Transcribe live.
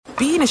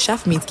being a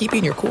chef means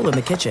keeping your cool in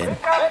the kitchen.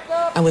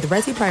 And with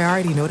Resi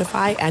Priority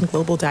Notify and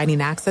Global Dining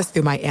Access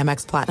through my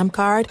Amex Platinum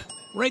card,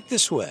 Right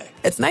this way.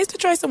 it's nice to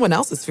try someone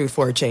else's food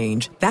for a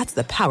change. That's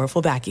the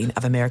powerful backing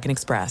of American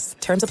Express.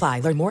 Terms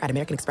apply. Learn more at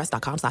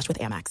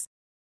americanexpress.com/withAmex.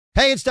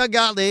 Hey, it's Doug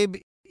Gottlieb.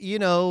 You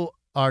know,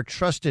 our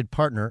trusted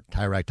partner,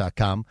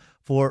 TireRack.com,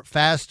 for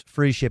fast,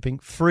 free shipping,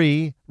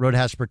 free road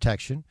hazard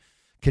protection,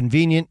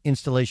 convenient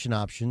installation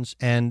options,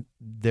 and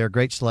their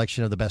great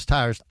selection of the best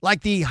tires,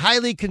 like the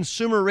highly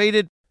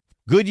consumer-rated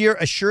Goodyear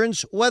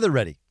Assurance Weather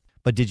Ready.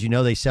 But did you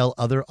know they sell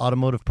other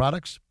automotive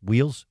products?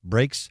 Wheels,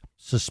 brakes,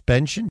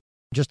 suspension,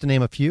 just to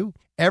name a few.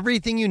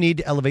 Everything you need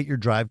to elevate your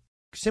drive.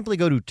 Simply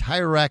go to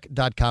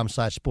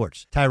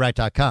TireRack.com/sports.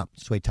 TireRack.com.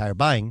 It's the way tire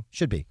buying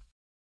should be.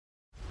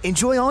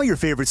 Enjoy all your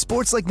favorite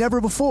sports like never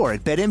before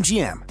at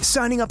BetMGM.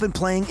 Signing up and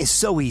playing is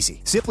so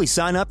easy. Simply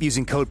sign up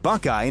using code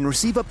Buckeye and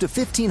receive up to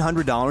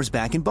 $1,500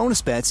 back in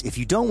bonus bets if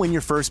you don't win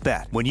your first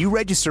bet. When you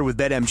register with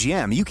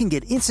BetMGM, you can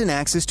get instant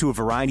access to a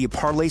variety of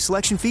parlay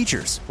selection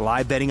features,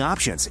 live betting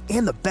options,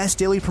 and the best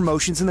daily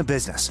promotions in the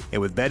business.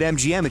 And with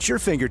BetMGM at your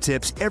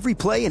fingertips, every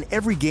play and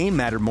every game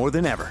matter more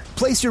than ever.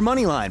 Place your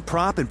moneyline,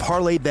 prop, and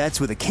parlay bets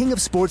with the king of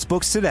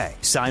sportsbooks today.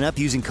 Sign up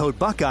using code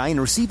Buckeye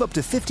and receive up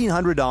to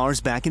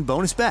 $1,500 back in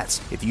bonus bets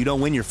if you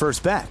don't win your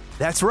first bet.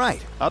 That's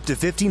right, up to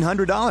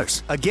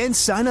 $1,500. Again,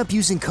 sign up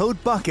using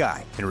code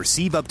Buckeye and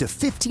receive up to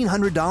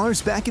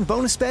 $1,500 back in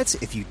bonus bets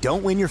if you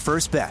don't win your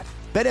first bet.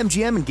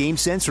 BetMGM and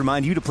GameSense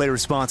remind you to play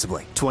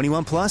responsibly.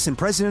 21 plus and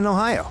present in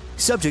Ohio.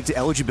 Subject to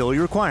eligibility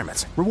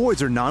requirements.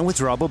 Rewards are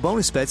non-withdrawable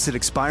bonus bets that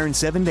expire in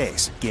 7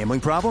 days. Gambling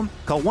problem?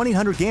 Call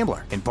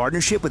 1-800-GAMBLER in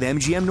partnership with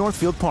MGM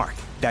Northfield Park.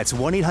 That's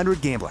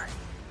 1-800-GAMBLER.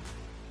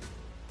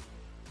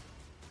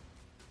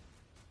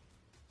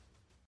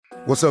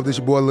 What's up, this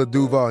your boy Lil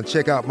Duval, and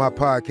check out my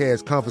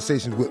podcast,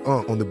 Conversations with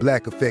Unc, on the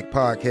Black Effect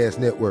Podcast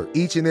Network.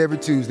 Each and every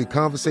Tuesday,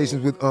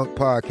 Conversations with Unc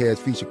podcast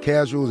feature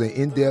casual and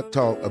in-depth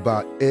talk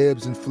about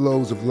ebbs and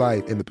flows of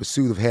life and the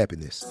pursuit of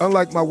happiness.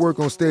 Unlike my work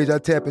on stage, I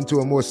tap into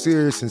a more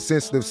serious and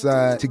sensitive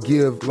side to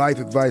give life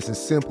advice and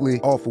simply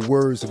offer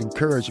words of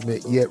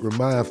encouragement, yet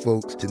remind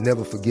folks to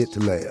never forget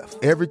to laugh.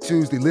 Every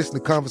Tuesday, listen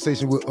to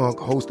Conversations with Unc,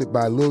 hosted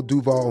by Lil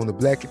Duval on the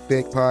Black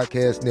Effect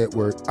Podcast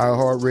Network,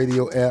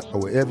 iHeartRadio app, or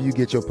wherever you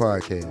get your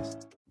podcasts.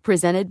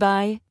 Presented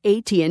by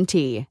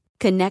AT&T.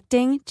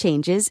 Connecting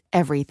changes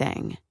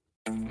everything.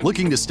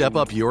 Looking to step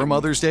up your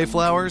Mother's Day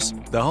flowers?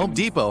 The Home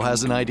Depot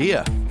has an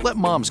idea. Let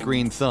Mom's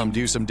green thumb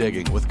do some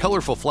digging with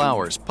colorful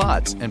flowers,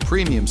 pots, and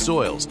premium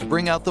soils to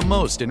bring out the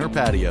most in her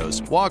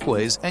patios,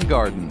 walkways, and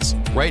gardens.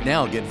 Right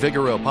now, get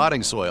Vigoro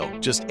potting soil,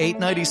 just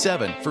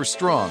 $8.97 for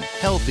strong,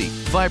 healthy,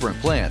 vibrant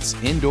plants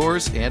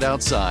indoors and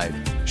outside.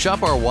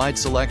 Shop our wide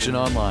selection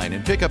online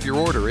and pick up your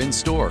order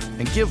in-store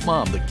and give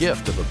Mom the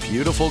gift of a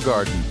beautiful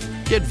garden.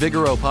 Get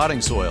Vigoro potting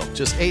soil,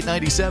 just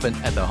 $8.97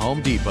 at the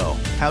Home Depot.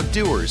 How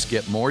doers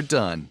get more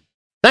done.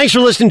 Thanks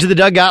for listening to the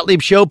Doug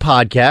Gottlieb Show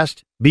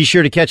podcast. Be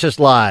sure to catch us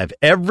live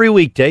every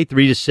weekday,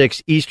 3 to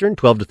 6 Eastern,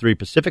 12 to 3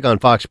 Pacific on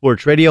Fox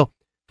Sports Radio.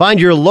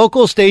 Find your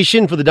local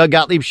station for the Doug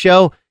Gottlieb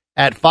Show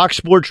at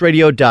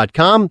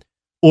foxsportsradio.com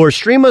or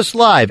stream us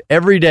live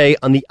every day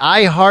on the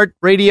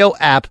iHeartRadio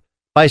app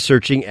by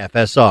searching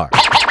FSR.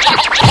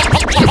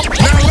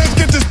 Now let's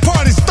get this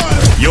party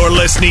started. You're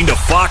listening to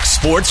Fox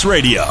Sports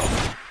Radio.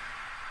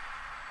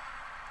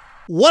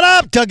 What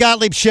up, Doug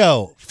Gottlieb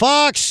Show,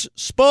 Fox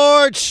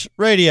Sports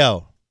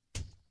Radio.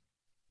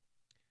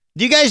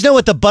 Do you guys know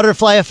what the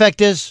butterfly effect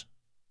is?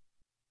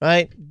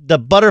 Right? The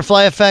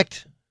butterfly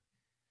effect.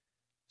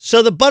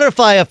 So the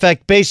butterfly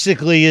effect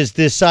basically is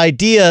this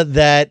idea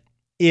that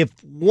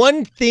if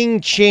one thing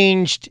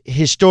changed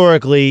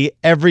historically,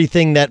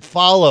 everything that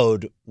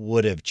followed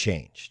would have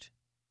changed.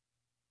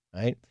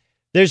 Right?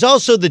 There's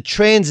also the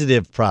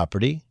transitive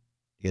property.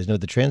 You guys know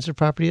what the transitive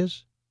property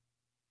is?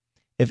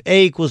 If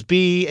A equals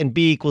B and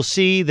B equals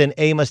C, then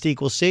A must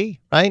equal C,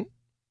 right?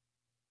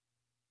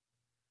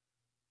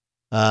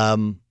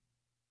 The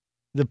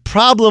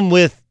problem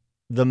with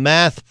the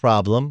math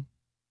problem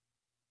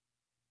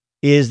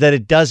is that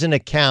it doesn't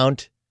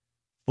account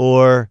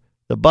for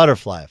the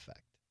butterfly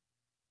effect.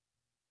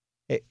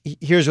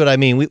 Here's what I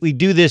mean. We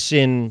do this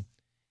in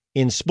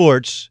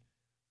sports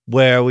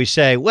where we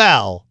say,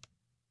 well,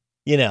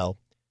 you know,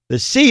 the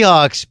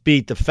Seahawks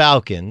beat the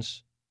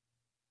Falcons.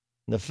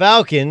 The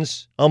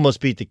Falcons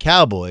almost beat the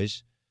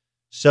Cowboys,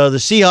 so the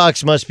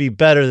Seahawks must be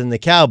better than the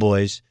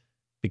Cowboys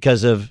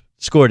because of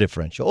score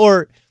differential.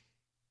 Or,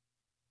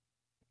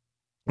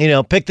 you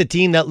know, pick the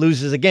team that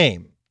loses a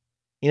game.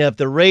 You know, if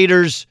the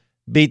Raiders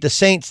beat the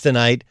Saints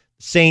tonight,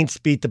 the Saints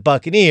beat the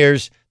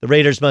Buccaneers, the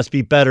Raiders must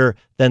be better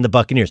than the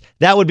Buccaneers.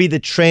 That would be the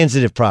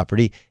transitive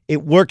property.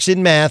 It works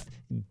in math,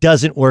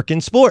 doesn't work in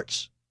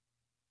sports.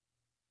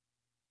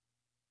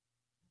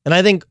 And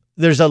I think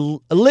there's a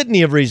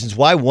litany of reasons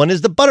why. One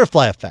is the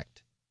butterfly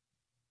effect.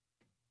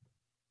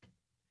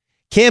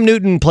 Cam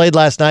Newton played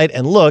last night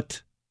and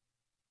looked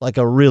like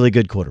a really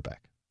good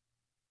quarterback.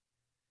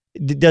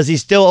 Does he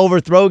still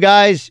overthrow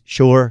guys?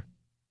 Sure.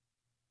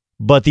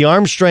 But the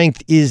arm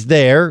strength is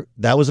there.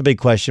 That was a big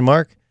question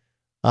mark.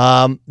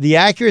 The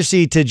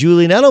accuracy to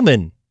Julian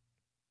Edelman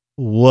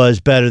was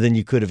better than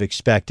you could have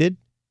expected.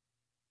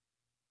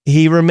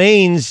 He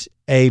remains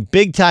a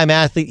big-time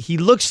athlete. He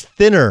looks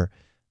thinner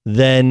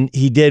than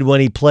he did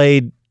when he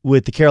played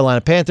with the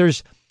Carolina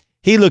Panthers.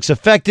 He looks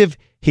effective.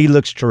 He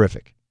looks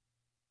terrific.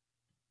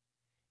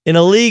 In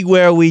a league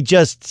where we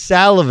just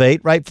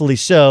salivate, rightfully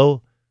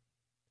so,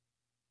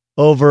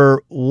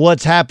 over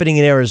what's happening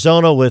in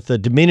Arizona with a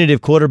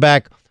diminutive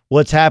quarterback,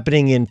 what's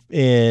happening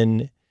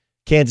in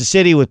Kansas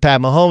City with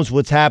Pat Mahomes,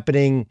 what's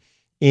happening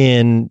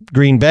in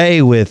Green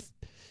Bay with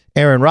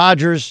Aaron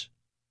Rodgers,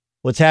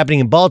 what's happening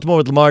in Baltimore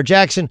with Lamar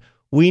Jackson,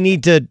 we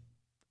need to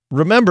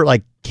remember,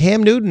 like,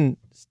 Cam Newton,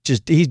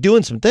 he's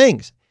doing some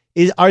things.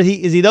 Is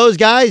he those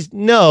guys?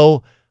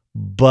 No,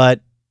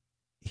 but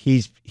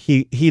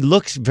he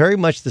looks very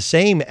much the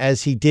same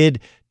as he did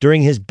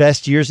during his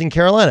best years in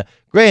Carolina.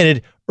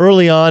 Granted,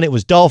 early on it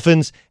was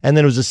Dolphins, and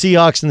then it was the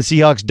Seahawks, and the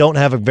Seahawks don't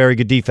have a very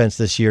good defense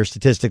this year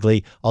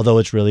statistically, although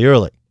it's really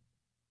early.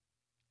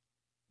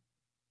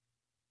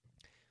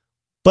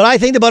 But I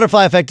think the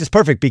butterfly effect is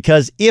perfect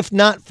because if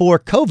not for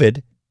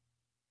COVID,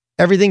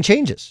 everything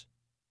changes.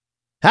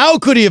 How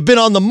could he have been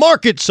on the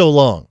market so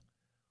long?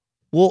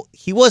 Well,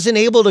 he wasn't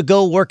able to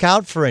go work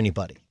out for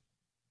anybody.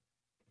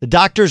 The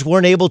doctors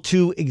weren't able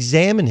to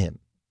examine him.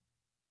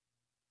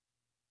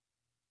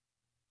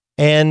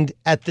 And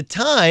at the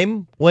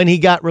time when he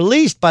got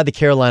released by the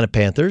Carolina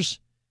Panthers,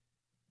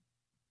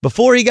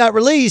 before he got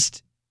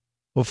released,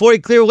 before he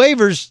cleared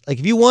waivers, like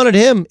if you wanted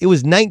him, it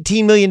was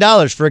 $19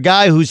 million for a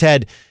guy who's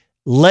had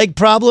leg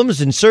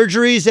problems and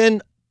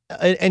surgeries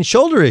and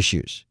shoulder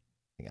issues.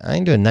 I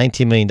ain't doing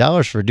 $19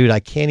 million for a dude I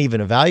can't even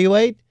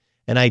evaluate,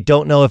 and I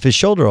don't know if his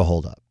shoulder will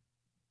hold up.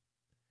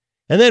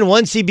 And then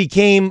once he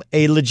became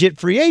a legit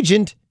free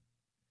agent,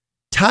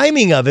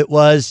 timing of it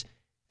was,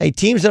 hey,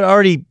 teams had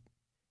already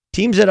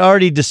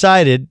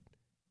decided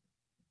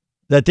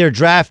that they're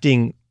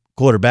drafting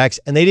quarterbacks,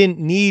 and they didn't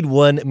need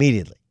one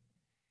immediately.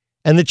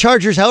 And the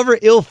Chargers, however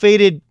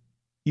ill-fated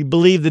you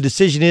believe the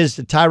decision is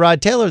to Tyrod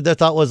Taylor, their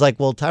thought was like,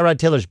 well, Tyrod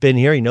Taylor's been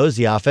here. He knows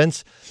the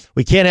offense.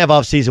 We can't have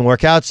off-season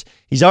workouts.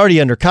 He's already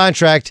under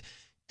contract,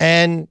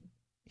 and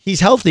he's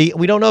healthy.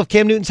 We don't know if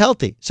Cam Newton's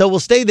healthy. So we'll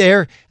stay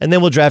there, and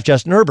then we'll draft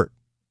Justin Herbert.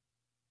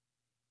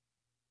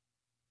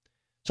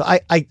 So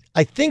I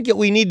think that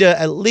we need to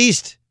at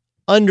least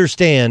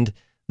understand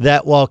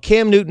that while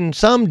Cam Newton,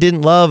 some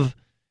didn't love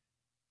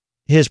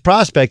his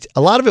prospect,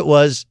 a lot of it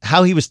was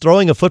how he was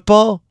throwing a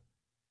football,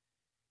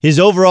 his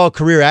overall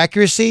career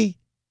accuracy,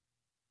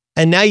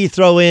 and now you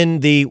throw in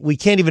we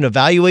can't even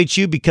evaluate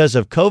you because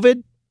of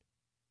COVID.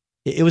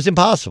 It was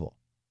impossible.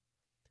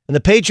 And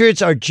the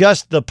Patriots are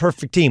just the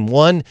perfect team.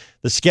 One,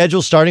 the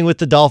schedule starting with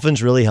the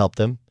Dolphins really helped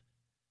them.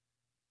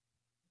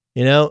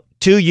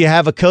 Two, you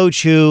have a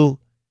coach who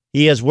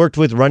he has worked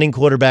with running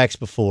quarterbacks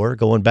before,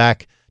 going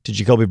back to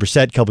Jacoby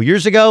Brissett a couple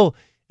years ago,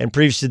 and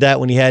previous to that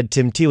when he drafted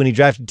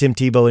Tim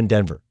Tebow in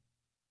Denver.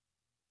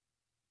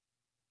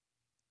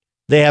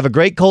 They have a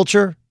great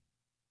culture,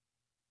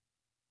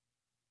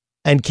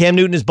 and Cam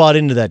Newton has bought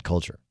into that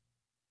culture.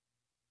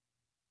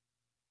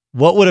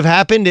 What would have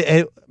happened?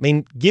 I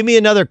mean, give me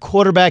another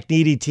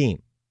quarterback-needy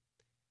team.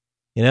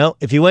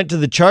 If he went to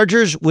the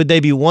Chargers, would they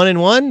be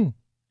 1-1?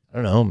 I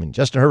don't know. I mean,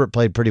 Justin Herbert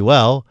played pretty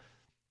well.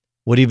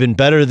 Would he have been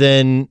better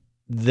than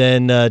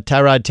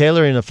Tyrod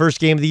Taylor in the first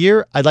game of the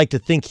year? I'd like to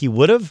think he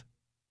would have.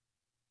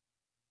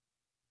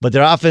 But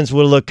their offense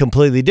would have looked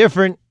completely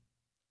different.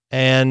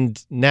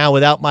 And now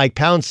without Mike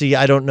Pouncey,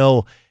 I don't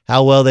know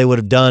how well they would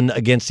have done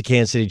against the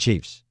Kansas City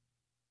Chiefs.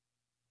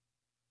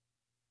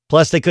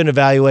 Plus, they couldn't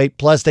evaluate.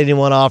 Plus, they didn't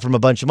want to offer him a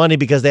bunch of money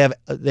because they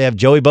have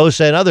Joey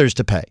Bosa and others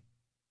to pay.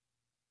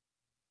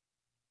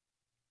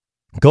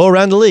 Go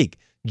around the league.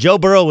 Joe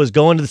Burrow was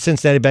going to the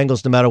Cincinnati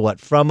Bengals no matter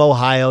what. From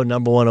Ohio,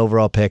 number 1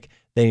 overall pick.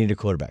 They needed a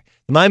quarterback.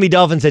 The Miami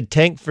Dolphins had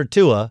tanked for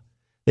Tua.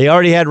 They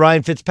already had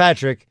Ryan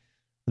Fitzpatrick.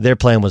 Their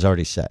plan was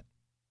already set.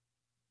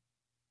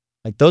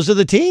 Like, those are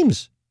the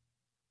teams.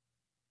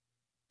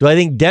 Do I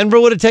think Denver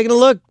would have taken a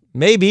look?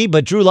 Maybe,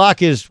 but Drew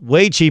Lock is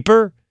way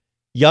cheaper,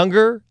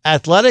 younger,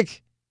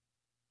 athletic,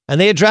 and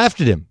they had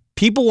drafted him.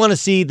 People want to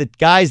see the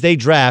guys they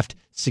draft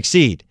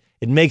succeed.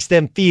 It makes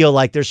them feel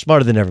like they're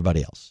smarter than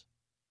everybody else.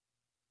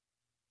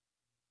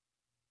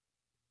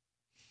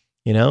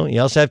 You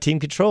also have team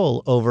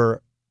control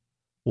over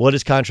what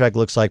his contract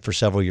looks like for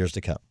several years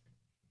to come.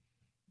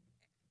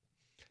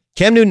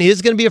 Cam Newton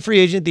is going to be a free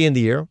agent at the end of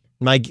the year.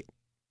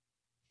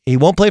 He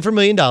won't play for $1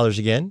 million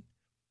again.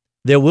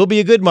 There will be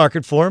a good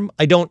market for him.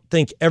 I don't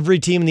think every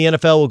team in the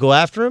NFL will go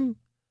after him.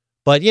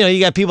 But, you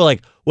got people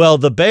like, well,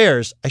 the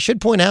Bears. I should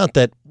point out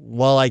that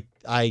while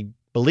I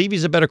believe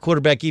he's a better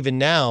quarterback even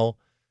now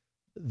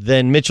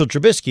than Mitchell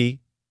Trubisky,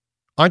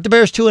 aren't the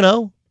Bears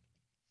 2-0?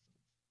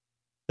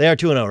 They are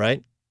 2-0,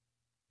 right?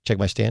 Check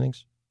my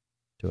standings.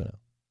 2-0.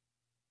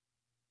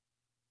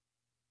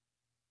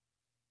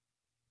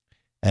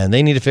 And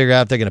they need to figure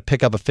out if they're going to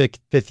pick up a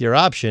fifth-year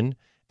option.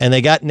 And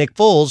they got Nick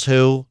Foles,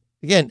 who,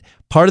 again,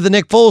 part of the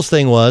Nick Foles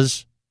thing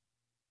was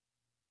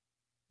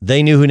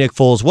they knew who Nick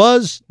Foles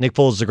was. Nick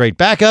Foles is a great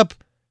backup.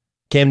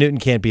 Cam Newton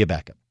can't be a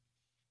backup.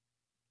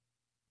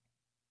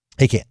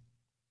 He can't.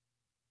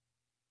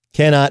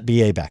 Cannot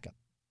be a backup.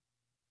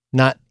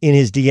 Not in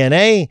his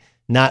DNA,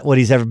 not what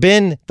he's ever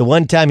been. The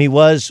one time he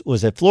was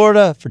at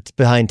Florida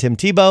behind Tim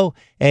Tebow,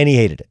 and he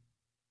hated it.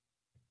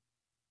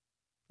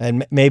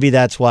 And maybe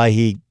that's why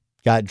he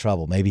got in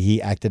trouble. Maybe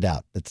he acted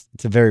out. It's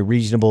a very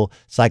reasonable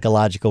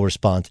psychological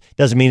response.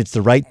 Doesn't mean it's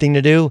the right thing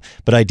to do,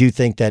 but I do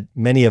think that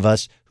many of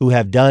us who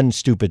have done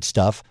stupid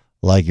stuff,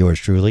 like yours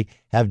truly,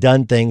 have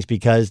done things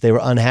because they were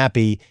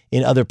unhappy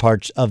in other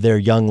parts of their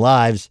young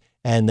lives,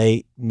 and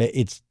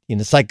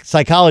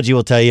psychology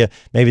will tell you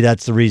maybe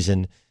that's the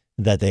reason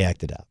that they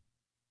acted out.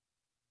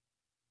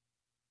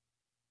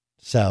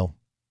 So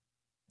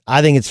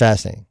I think it's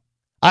fascinating.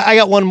 I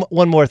got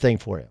one more thing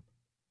for you.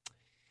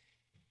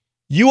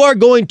 You are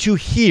going to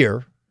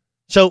hear.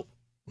 So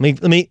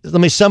let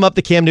me sum up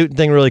the Cam Newton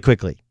thing really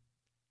quickly.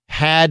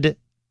 Had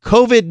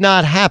COVID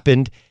not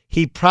happened,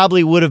 he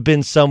probably would have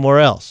been somewhere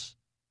else.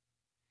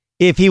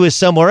 If he was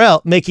somewhere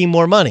else, making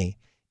more money.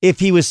 If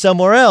he was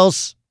somewhere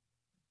else,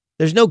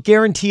 there's no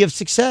guarantee of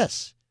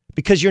success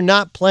because you're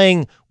not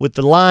playing with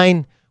the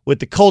line, with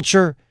the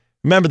culture.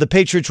 Remember, the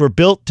Patriots were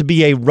built to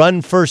be a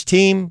run-first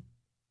team.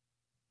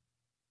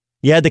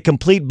 You had the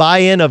complete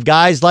buy-in of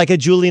guys like a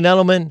Julian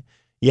Edelman.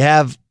 You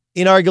have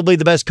inarguably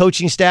the best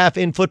coaching staff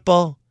in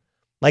football.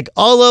 Like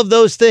all of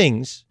those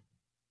things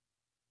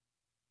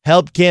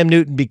helped Cam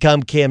Newton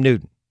become Cam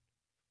Newton.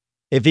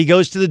 If he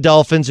goes to the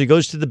Dolphins or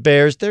goes to the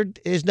Bears, there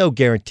is no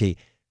guarantee.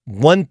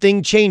 One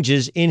thing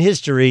changes in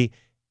history,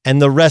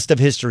 and the rest of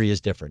history is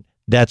different.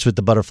 That's what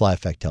the butterfly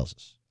effect tells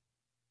us.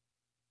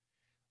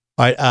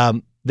 All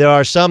right. There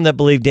are some that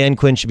believe Dan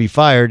Quinn should be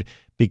fired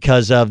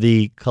because of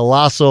the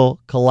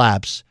colossal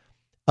collapse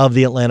of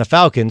the Atlanta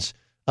Falcons,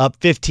 up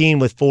 15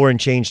 with 4 and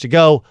change to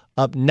go,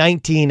 up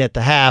 19 at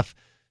the half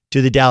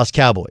to the Dallas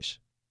Cowboys.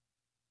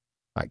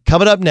 All right.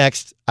 Coming up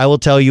next, I will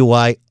tell you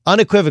why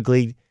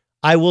unequivocally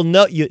I will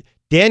note you.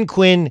 Dan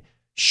Quinn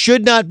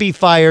should not be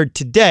fired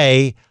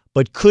today,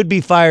 but could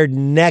be fired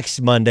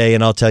next Monday,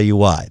 and I'll tell you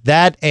why.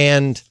 That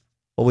and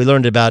what we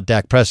learned about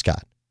Dak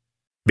Prescott.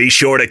 Be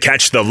sure to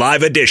catch the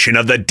live edition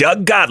of the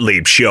Doug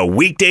Gottlieb Show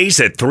weekdays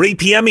at 3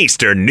 p.m.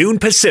 Eastern, noon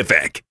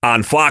Pacific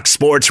on Fox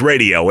Sports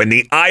Radio and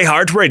the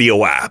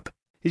iHeartRadio app.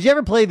 Did you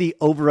ever play the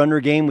over-under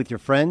game with your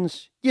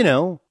friends? You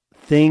know,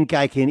 think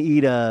I can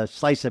eat a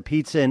slice of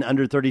pizza in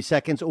under 30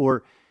 seconds,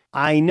 or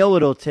I know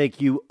it'll take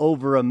you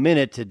over a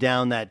minute to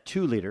down that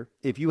 2-liter.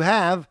 If you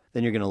have,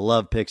 then you're going to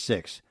love Pick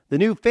 6, the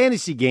new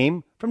fantasy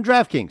game from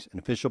DraftKings, an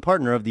official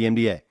partner of the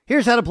NBA.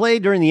 Here's how to play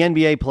during the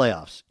NBA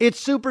playoffs. It's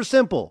super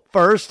simple.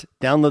 First,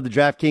 download the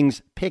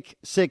DraftKings Pick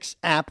 6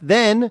 app,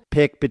 then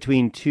pick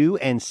between 2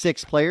 and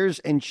 6 players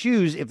and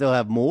choose if they'll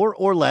have more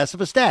or less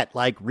of a stat,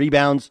 like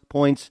rebounds,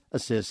 points,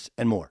 assists,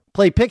 and more.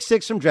 Play Pick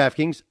 6 from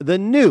DraftKings, the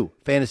new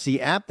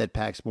fantasy app that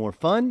packs more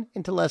fun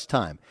into less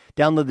time.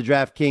 Download the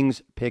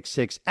DraftKings Pick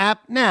 6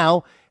 app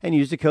now and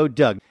use the code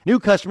Doug. New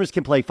customers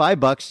can play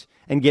 $5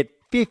 and get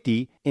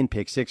 50 in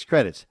Pick 6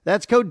 credits.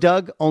 That's code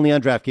Doug, only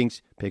on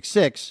DraftKings. Pick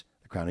 6,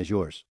 the crown is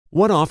yours.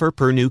 One offer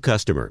per new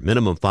customer.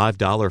 Minimum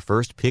 $5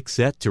 first pick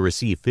set to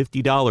receive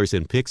 $50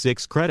 in Pick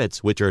 6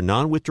 credits, which are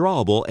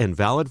non-withdrawable and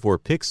valid for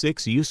Pick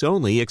 6 use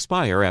only.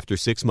 Expire after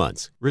 6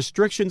 months.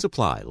 Restrictions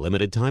apply.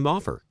 Limited time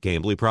offer.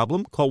 Gambling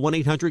problem? Call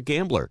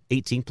 1-800-GAMBLER.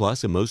 18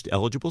 plus in most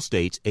eligible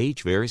states.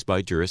 Age varies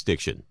by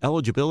jurisdiction.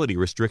 Eligibility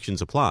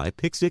restrictions apply.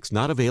 Pick 6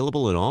 not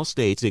available in all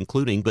states,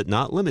 including but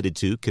not limited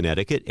to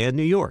Connecticut and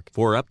New York.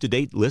 For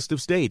up-to-date list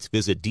of states,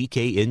 visit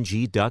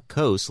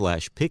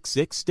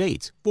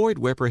dkng.co/pick6states. Void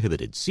where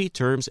prohibited. See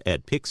terms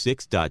at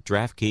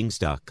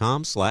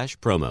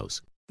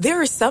pick6.draftkings.com/promos. There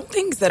are some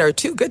things that are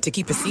too good to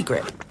keep a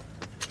secret.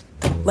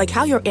 Like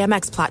how your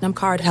Amex Platinum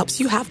card helps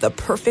you have the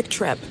perfect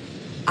trip.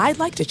 I'd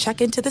like to check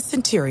into the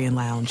Centurion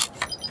Lounge.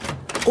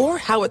 Or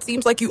how it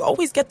seems like you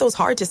always get those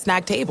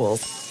hard-to-snag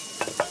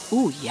tables.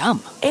 Ooh,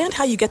 yum. And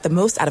how you get the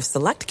most out of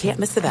select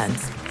can't-miss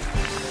events.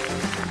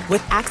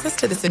 With access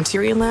to the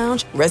Centurion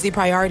Lounge, Resi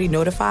Priority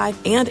Notified,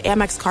 and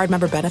Amex card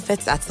member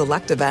benefits at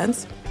select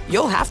events,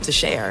 you'll have to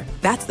share.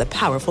 That's the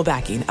powerful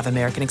backing of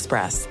American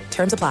Express.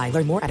 Terms apply.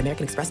 Learn more at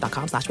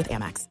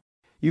americanexpress.com/withAmex.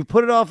 You've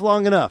put it off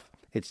long enough.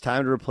 It's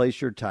time to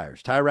replace your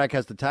tires. Tire Rack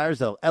has the tires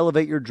that'll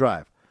elevate your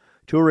drive.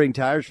 Touring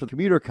tires for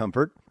commuter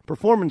comfort,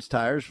 performance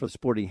tires for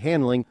sporty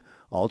handling,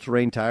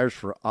 all-terrain tires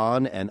for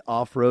on- and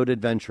off-road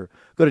adventure.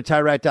 Go to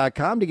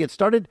TireRack.com to get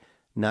started.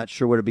 Not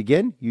sure where to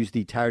begin? Use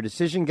the Tire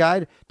Decision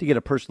Guide to get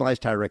a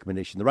personalized tire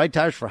recommendation. The right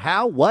tires for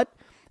how, what,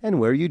 and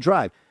where you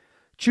drive.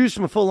 Choose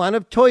from a full line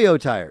of Toyo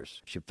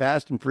tires. Ship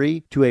fast and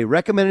free to a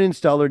recommended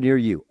installer near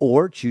you.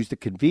 Or choose the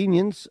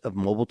convenience of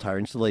mobile tire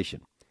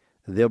installation.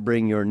 They'll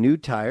bring your new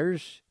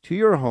tires to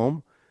your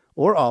home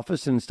or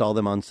office and install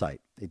them on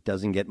site. It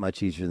doesn't get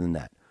much easier than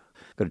that.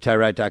 Go to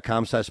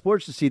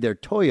TireRack.com/sports to see their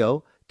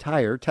Toyo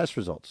tire test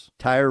results,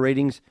 tire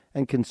ratings,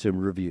 and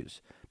consumer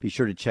reviews. Be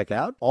sure to check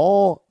out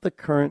all the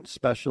current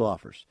special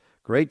offers.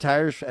 Great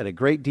tires at a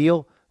great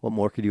deal. What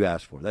more could you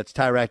ask for? That's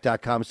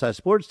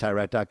TireRack.com/sports,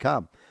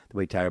 TireRack.com. The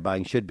way tire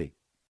buying should be.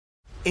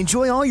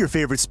 Enjoy all your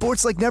favorite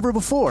sports like never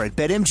before at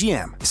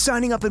BetMGM.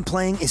 Signing up and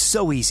playing is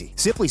so easy.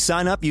 Simply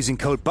sign up using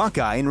code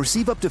Buckeye and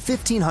receive up to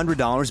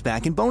 $1,500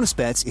 back in bonus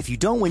bets if you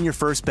don't win your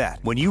first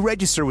bet. When you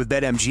register with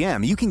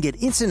BetMGM, you can get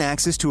instant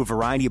access to a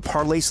variety of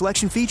parlay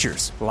selection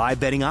features, live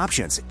betting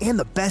options, and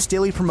the best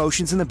daily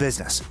promotions in the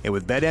business. And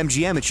with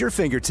BetMGM at your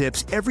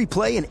fingertips, every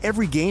play and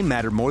every game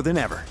matter more than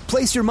ever.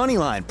 Place your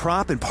moneyline,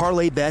 prop, and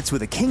parlay bets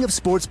with the king of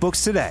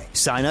sportsbooks today.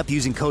 Sign up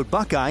using code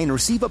Buckeye and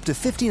receive up to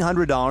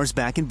 $1,500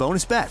 back in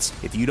bonus bets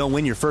if you don't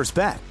win your first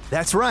bet.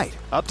 That's right,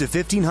 up to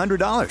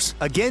 $1,500.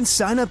 Again,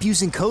 sign up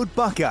using code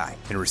Buckeye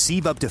and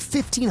receive up to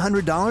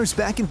 $1,500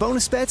 back in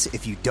bonus bets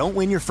if you don't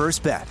win your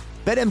first bet.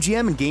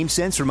 BetMGM and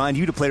GameSense remind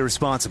you to play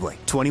responsibly.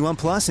 21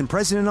 plus and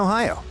present in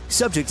Ohio.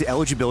 Subject to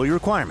eligibility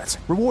requirements.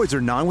 Rewards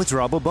are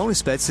non-withdrawable bonus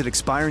bets that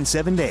expire in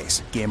 7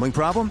 days. Gambling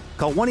problem?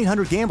 Call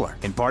 1-800-GAMBLER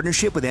in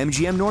partnership with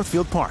MGM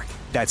Northfield Park.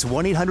 That's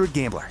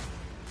 1-800-GAMBLER.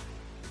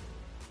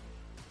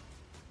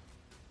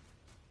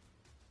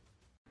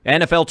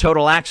 NFL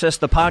Total Access,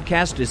 the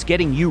podcast, is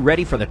getting you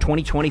ready for the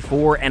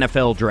 2024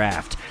 NFL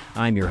Draft.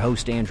 I'm your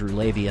host, Andrew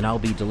Levy, and I'll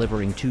be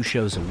delivering 2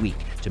 shows a week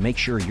to make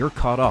sure you're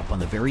caught up on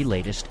the very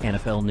latest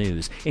NFL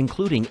news,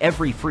 including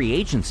every free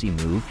agency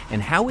move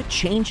and how it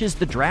changes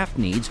the draft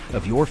needs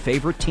of your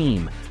favorite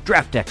team.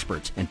 Draft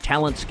experts and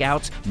talent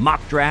scouts,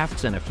 mock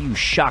drafts, and a few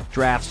shock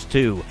drafts,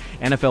 too.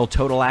 NFL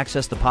Total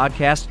Access, the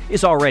podcast,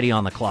 is already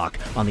on the clock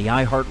on the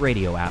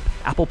iHeartRadio app,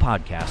 Apple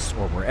Podcasts,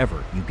 or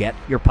wherever you get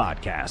your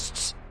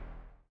podcasts.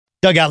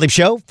 Doug Gottlieb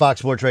Show, Fox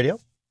Sports Radio.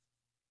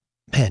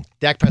 Man,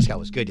 Dak Prescott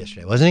was good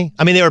yesterday, wasn't he?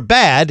 I mean, they were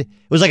bad. It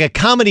was like a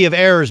comedy of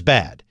errors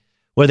bad,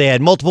 where they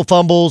had multiple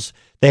fumbles.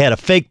 They had a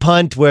fake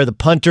punt where the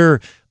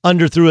punter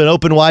underthrew an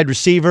open wide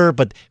receiver,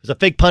 but it was a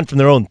fake punt from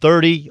their own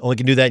 30. You only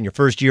can do that in your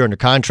first year under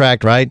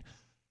contract, right?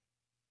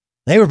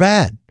 They were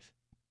bad.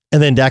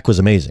 And then Dak was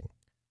amazing.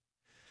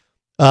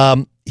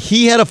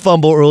 He had a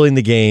fumble early in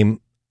the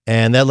game,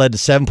 and that led to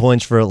 7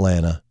 points for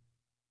Atlanta.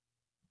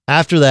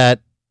 After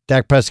that,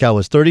 Dak Prescott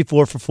was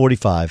 34 for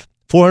 45,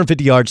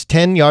 450 yards,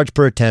 10 yards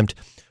per attempt,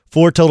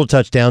 4 total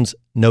touchdowns,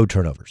 no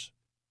turnovers.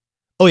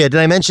 Oh, yeah, did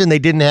I mention they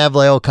didn't have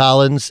La'el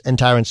Collins and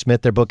Tyron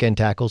Smith, their bookend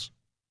tackles?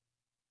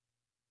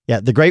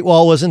 Yeah, the Great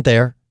Wall wasn't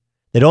there.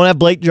 They don't have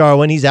Blake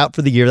Jarwin. He's out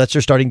for the year. That's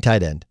their starting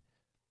tight end.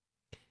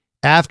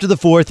 After the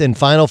 4th and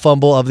final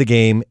fumble of the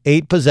game,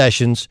 8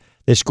 possessions.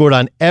 They scored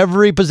on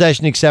every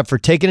possession except for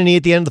taking a knee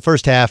at the end of the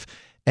first half,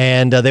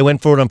 and they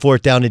went for it on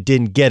 4th down and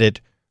didn't get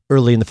it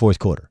early in the 4th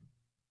quarter.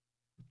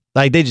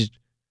 Like he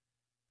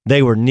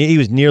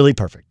was nearly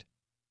perfect.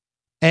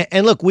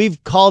 And look,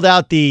 we've called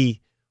out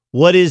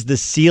what is the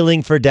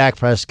ceiling for Dak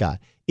Prescott?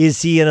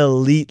 Is he an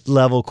elite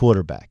level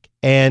quarterback?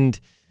 And,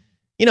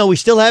 we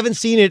still haven't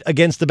seen it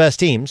against the best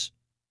teams,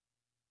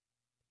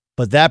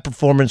 but that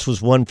performance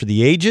was one for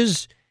the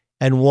ages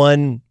and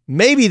one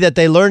maybe that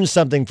they learned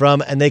something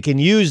from and they can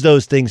use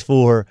those things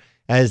for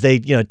as they,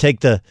 take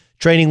the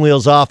training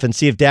wheels off and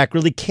see if Dak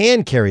really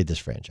can carry this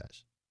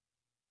franchise.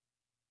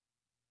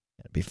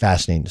 It'd be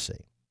fascinating to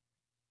see.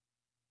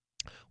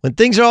 When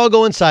things are all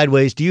going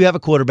sideways, do you have a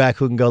quarterback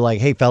who can go like,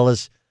 hey,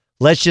 fellas,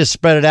 let's just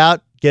spread it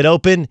out, get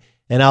open,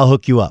 and I'll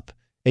hook you up?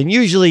 And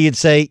usually you'd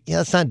say, yeah,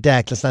 that's not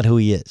Dak. That's not who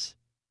he is.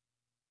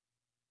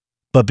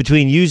 But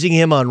between using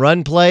him on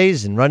run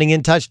plays and running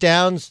in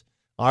touchdowns,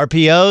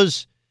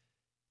 RPOs,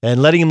 and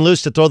letting him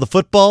loose to throw the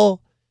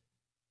football,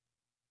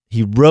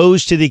 he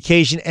rose to the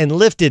occasion and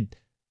lifted,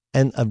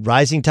 and a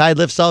rising tide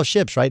lifts all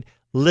ships, right?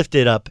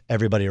 Lifted up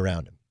everybody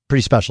around him.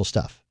 Pretty special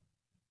stuff.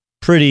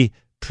 Pretty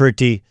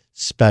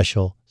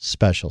special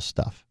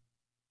stuff.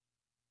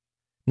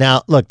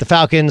 Now, look, the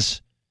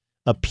Falcons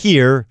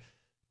appear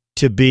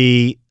to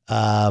be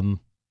one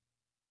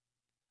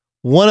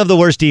of the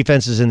worst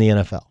defenses in the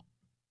NFL.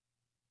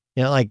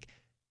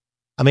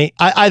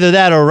 Either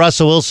that or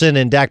Russell Wilson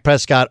and Dak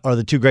Prescott are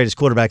the 2 greatest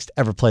quarterbacks to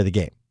ever play the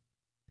game.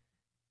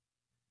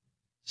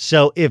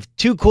 So if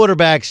 2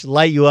 quarterbacks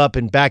light you up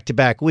in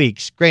back-to-back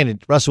weeks,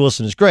 granted, Russell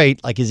Wilson is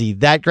great. Like, is he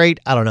that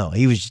great? I don't know.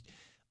 He was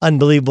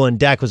unbelievable, and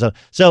Dak was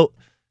so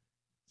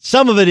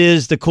some of it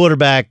is the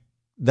quarterback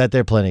that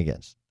they're playing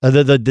against,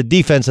 the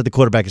defense that the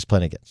quarterback is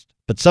playing against.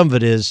 But some of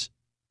it is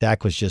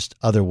Dak was just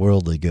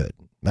otherworldly good.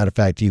 Matter of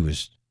fact, he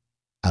was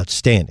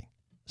outstanding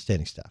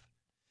stuff.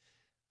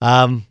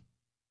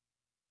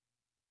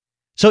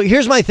 So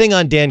here's my thing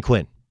on Dan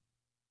Quinn.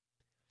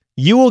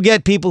 You will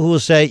get people who will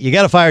say, you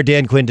got to fire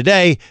Dan Quinn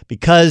today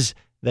because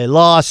they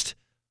lost.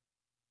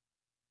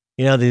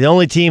 They're the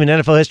only team in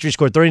NFL history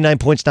scored 39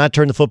 points, not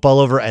turn the football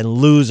over, and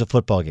lose a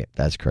football game.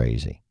 That's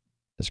crazy.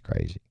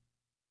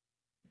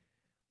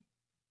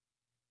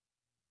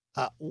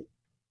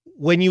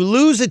 When you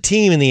lose a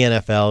team in the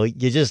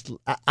NFL,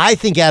 I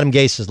think Adam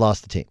Gase has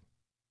lost the team.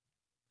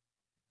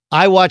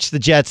 I watch the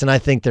Jets, and I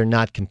think they're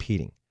not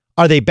competing.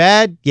 Are they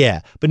bad?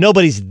 Yeah, but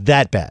nobody's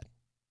that bad.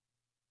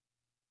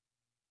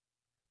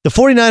 The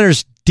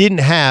 49ers didn't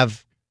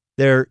have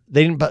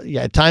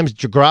at times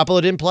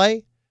Garoppolo didn't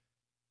play.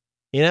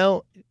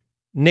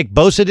 Nick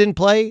Bosa didn't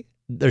play.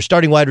 Their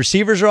starting wide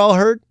receivers are all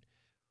hurt.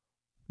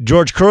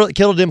 George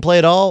Kittle didn't play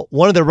at all.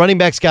 One of their running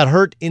backs got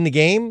hurt in the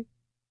game.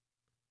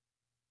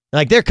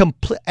 Like they're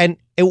complete, and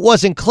it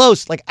wasn't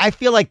close. Like I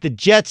feel like the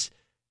Jets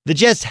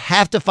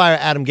have to fire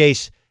Adam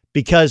Gase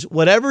because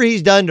whatever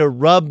he's done to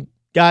rub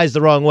guys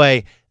the wrong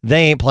way,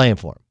 they ain't playing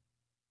for him.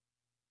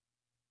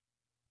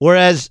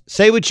 Whereas,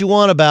 say what you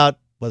want about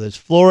whether it's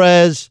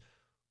Flores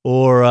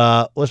or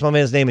what's my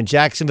man's name in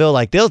Jacksonville,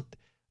 like Doug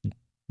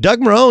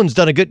Marrone's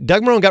done a good.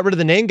 Doug Marrone got rid of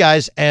the name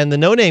guys, and the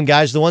no-name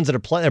guys, the ones that are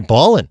playing, they're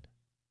balling.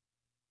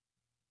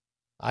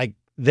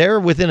 They're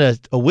within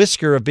a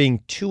whisker of being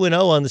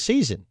 2-0 on the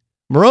season.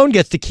 Marrone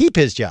gets to keep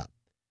his job.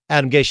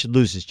 Adam Gase should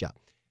lose his job.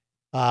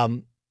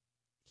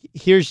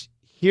 Here's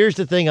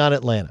the thing on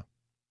Atlanta.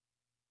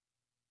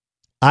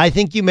 I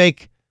think you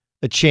make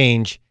a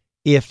change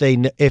if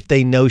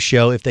they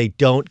no-show, if they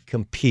don't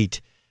compete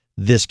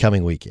this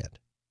coming weekend.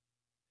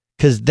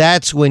 Because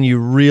that's when you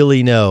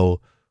really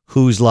know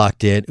who's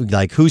locked in,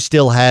 like who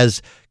still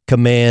has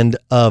command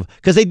of,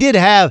 because they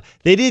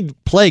did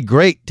play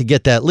great to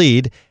get that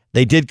lead.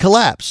 They did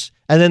collapse.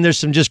 And then there's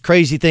some just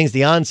crazy things.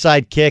 The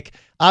onside kick,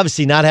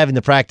 obviously not having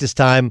the practice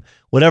time,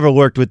 whatever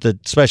worked with the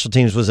special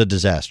teams was a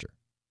disaster.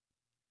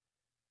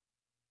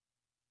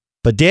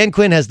 But Dan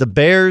Quinn has the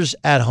Bears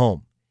at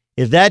home.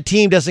 If that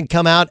team doesn't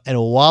come out and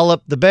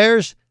wallop the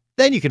Bears,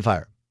 then you can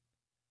fire him.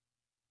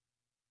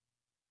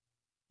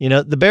 You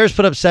know, the Bears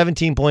put up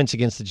 17 points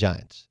against the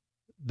Giants.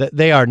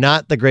 They are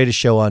not the greatest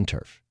show on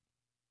turf.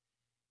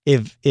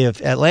 If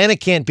Atlanta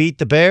can't beat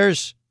the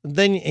Bears,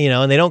 then, you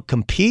know, and they don't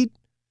compete,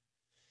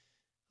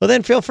 well,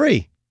 then feel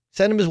free.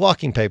 Send him his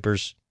walking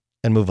papers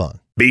and move on.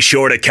 Be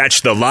sure to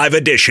catch the live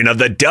edition of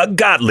the Doug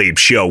Gottlieb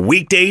Show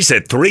weekdays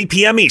at 3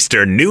 p.m.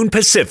 Eastern, noon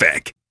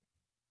Pacific.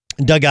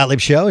 Doug Gottlieb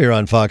Show here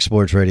on Fox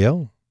Sports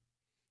Radio.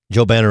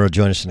 Joe Banner will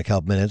join us in a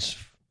couple minutes.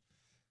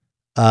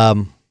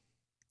 I'm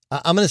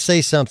going to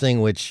say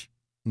something which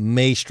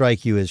may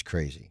strike you as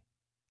crazy.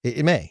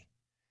 It may.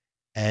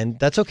 And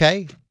that's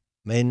okay.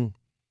 I mean,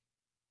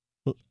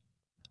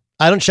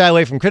 I don't shy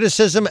away from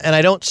criticism, and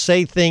I don't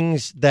say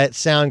things that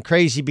sound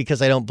crazy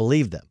because I don't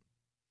believe them.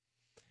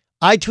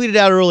 I tweeted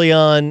out early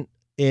on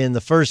in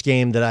the first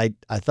game that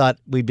I thought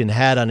we'd been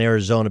had on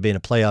Arizona being a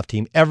playoff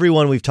team.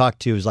 Everyone we've talked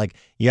to is like,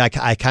 yeah,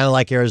 I kind of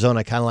like Arizona.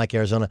 I kind of like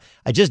Arizona.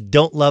 I just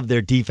don't love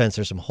their defense.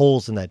 There's some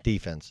holes in that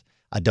defense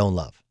I don't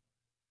love.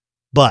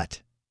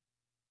 But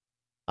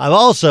I've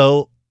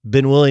also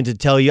been willing to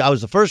tell you, I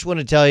was the first one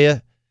to tell you,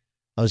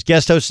 I was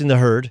guest hosting The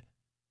Herd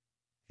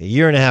a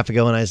year and a half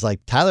ago, and I was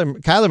like,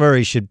 Kyler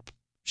Murray should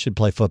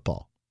play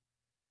football.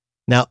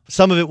 Now,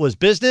 some of it was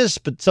business,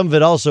 but some of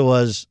it also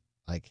was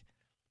like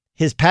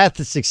his path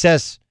to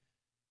success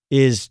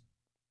is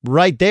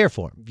right there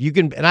for him. You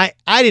can, and I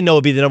didn't know it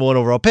would be the number one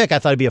overall pick. I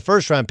thought it'd be a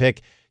first-round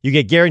pick. You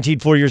get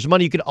guaranteed 4 years of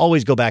money. You could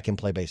always go back and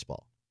play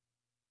baseball.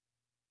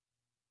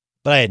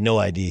 But I had no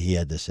idea he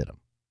had this in him.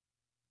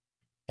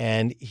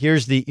 And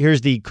here's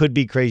the could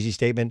be crazy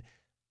statement.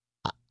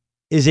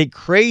 Is it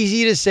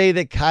crazy to say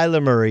that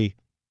Kyler Murray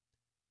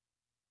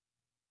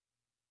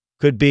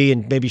could be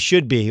and maybe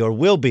should be or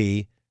will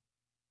be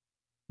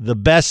the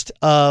best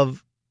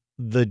of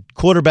the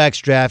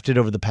quarterbacks drafted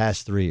over the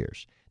past 3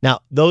 years?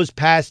 Now, those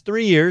past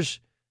 3 years,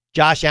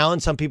 Josh Allen,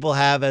 some people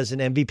have as an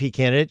MVP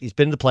candidate. He's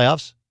been in the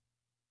playoffs.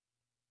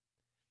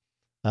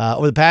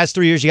 Over the past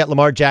 3 years, you got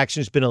Lamar Jackson,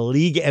 who's been a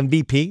league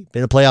MVP,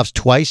 been in the playoffs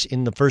twice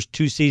in the first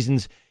 2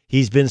 seasons.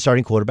 He's been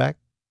starting quarterback.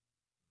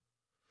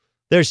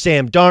 There's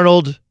Sam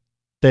Darnold.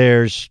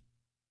 There's,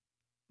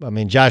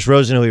 Josh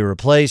Rosen, who he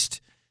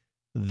replaced.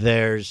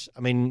 There's,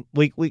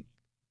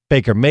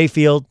 Baker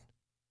Mayfield.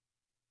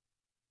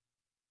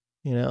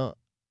 You know,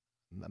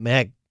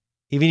 man,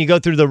 even you go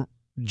through the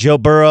Joe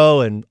Burrow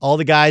and all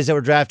the guys that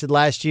were drafted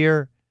last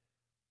year,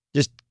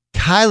 just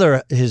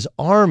Kyler, his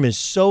arm is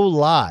so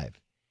live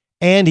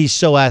and he's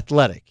so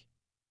athletic.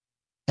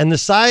 And the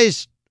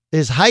size,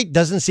 his height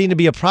doesn't seem to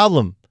be a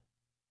problem.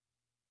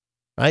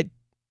 Right?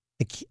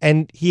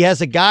 And he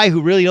has a guy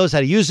who really knows how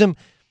to use him.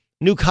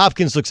 Nuke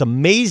Hopkins looks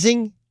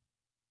amazing.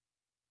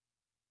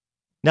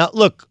 Now,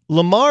 look,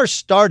 Lamar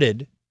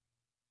started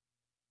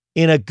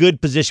in a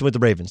good position with the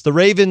Ravens. The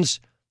Ravens,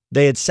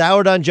 they had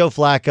soured on Joe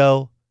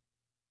Flacco,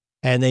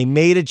 and they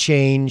made a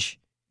change,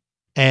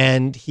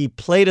 and he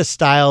played a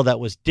style that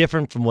was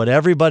different from what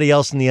everybody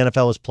else in the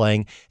NFL was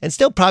playing, and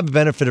still probably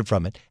benefited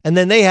from it. And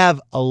then they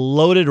have a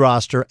loaded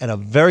roster and a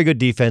very good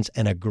defense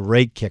and a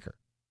great kicker.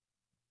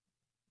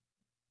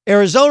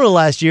 Arizona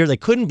last year, they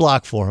couldn't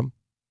block for him.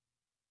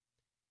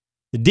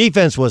 The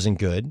defense wasn't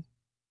good.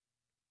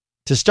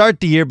 To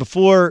start the year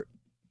before,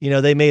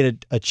 they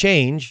made a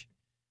change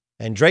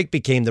and Drake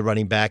became the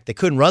running back, they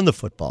couldn't run the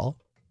football.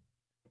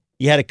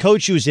 You had a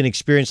coach who was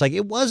inexperienced. Like,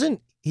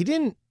 he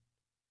didn't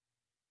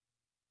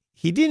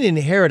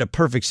inherit a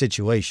perfect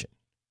situation.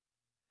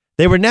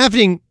 They were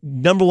drafting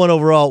number 1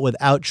 overall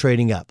without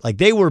trading up. Like,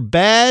 they were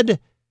bad,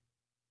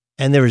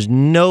 and there was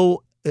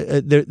no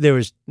there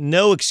was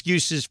no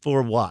excuses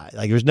for why.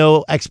 Like, there was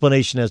no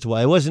explanation as to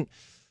why. It wasn't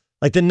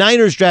like the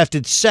Niners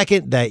drafted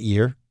second that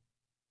year.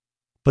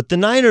 But the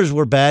Niners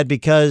were bad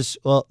because,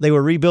 well, they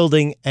were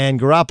rebuilding and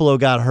Garoppolo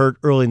got hurt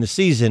early in the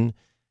season.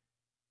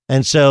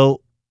 And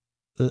so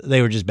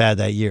they were just bad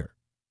that year.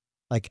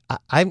 Like,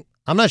 I'm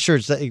not sure.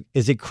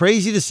 Is it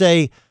crazy to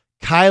say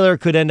Kyler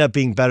could end up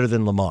being better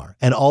than Lamar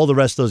and all the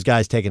rest of those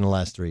guys taken the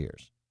last 3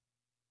 years?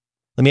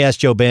 Let me ask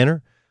Joe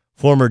Banner,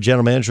 former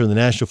general manager in the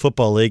National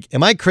Football League.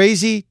 Am I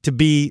crazy to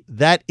be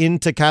that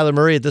into Kyler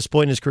Murray at this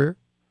point in his career?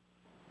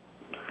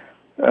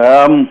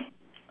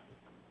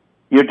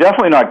 You're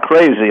definitely not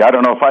crazy. I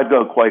don't know if I'd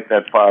go quite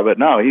that far, but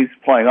no, he's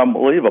playing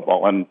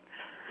unbelievable. And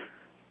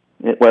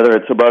whether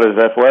it's about his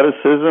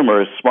athleticism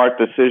or his smart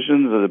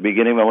decisions at the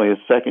beginning of only his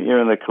second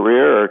year in the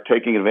career or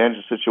taking advantage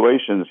of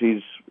situations,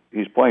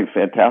 he's playing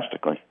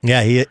fantastically.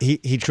 Yeah,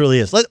 he truly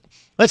is.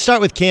 Let's start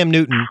with Cam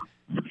Newton.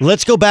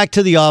 Let's go back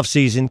to the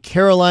offseason.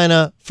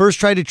 Carolina first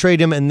tried to trade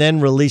him and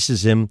then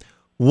releases him.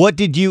 What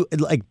did you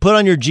put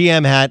on your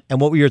GM hat, and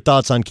what were your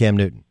thoughts on Cam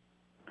Newton?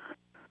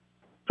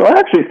 So I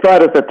actually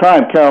thought at the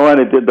time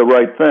Carolina did the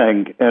right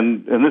thing,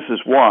 and this is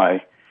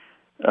why.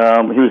 He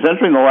was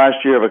entering the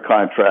last year of a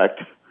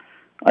contract.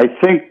 I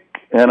think,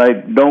 and I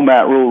know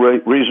Matt Rule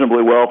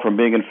reasonably well from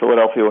being in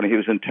Philadelphia when he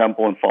was in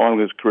Temple and following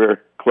his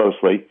career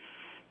closely.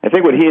 I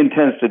think what he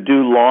intends to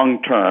do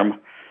long term,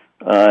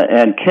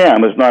 and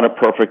Cam is not a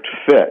perfect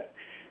fit.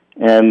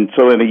 And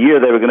so in a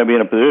year they were going to be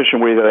in a position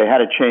where either they had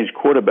to change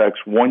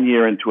quarterbacks 1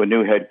 year into a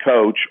new head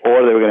coach,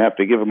 or they were going to have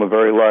to give him a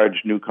very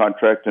large new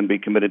contract and be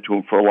committed to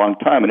him for a long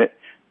time, and it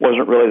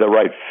wasn't really the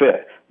right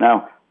fit.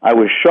 Now, I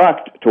was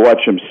shocked to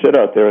watch him sit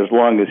out there as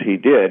long as he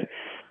did,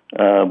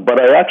 but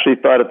I actually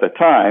thought at the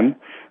time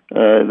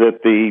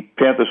that the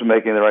Panthers were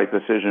making the right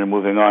decision and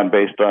moving on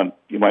based on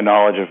my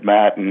knowledge of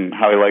Matt and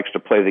how he likes to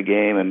play the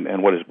game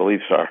and what his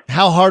beliefs are.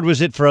 How hard was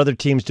it for other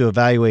teams to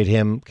evaluate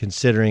him,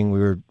 considering we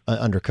were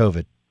under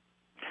COVID?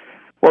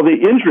 Well, the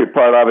injury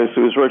part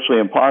obviously was virtually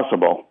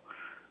impossible.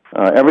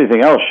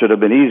 Everything else should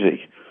have been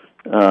easy.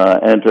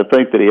 And to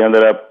think that he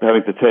ended up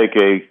having to take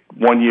a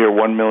 1 year,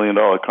 $1 million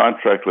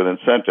contract with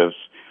incentives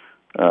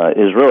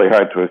is really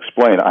hard to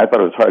explain. I thought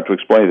it was hard to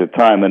explain at the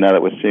time, and now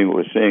that we're seeing what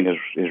we're seeing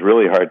is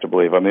really hard to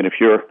believe. I mean, if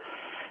you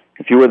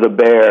were the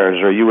Bears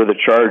or you were the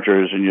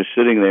Chargers and you're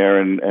sitting there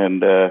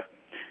and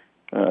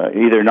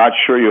either not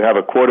sure you have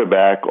a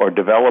quarterback or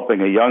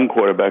developing a young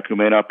quarterback who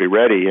may not be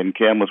ready, and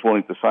Cam was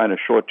willing to sign a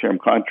short-term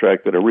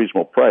contract at a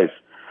reasonable price,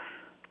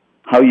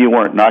 how you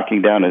weren't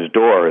knocking down his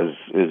door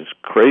is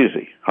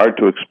crazy. Hard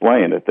to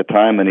explain at the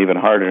time, and even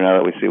harder now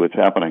that we see what's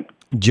happening.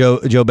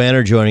 Joe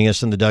Banner joining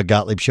us on the Doug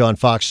Gottlieb Show on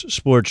Fox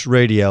Sports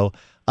Radio.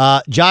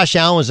 Josh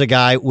Allen was a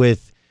guy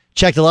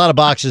checked a lot of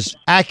boxes.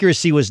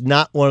 Accuracy was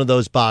not one of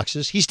those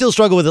boxes. He still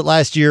struggled with it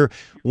last year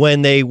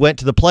when they went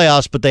to the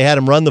playoffs, but they had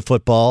him run the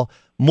football.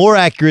 More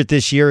accurate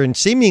this year and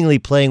seemingly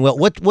playing well.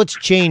 What's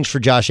changed for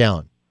Josh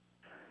Allen?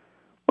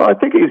 Well, I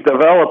think he's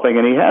developing,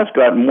 and he has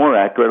gotten more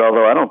accurate,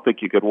 although I don't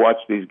think you could watch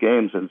these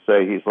games and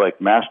say he's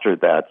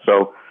mastered that.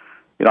 So,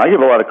 I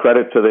give a lot of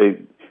credit to the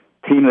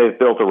team they've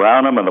built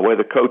around him and the way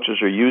the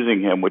coaches are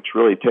using him, which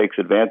really takes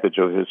advantage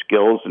of his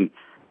skills and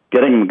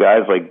getting him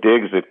guys like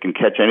Diggs that can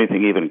catch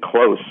anything even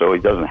close, so he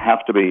doesn't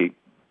have to be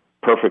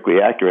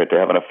perfectly accurate to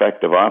have an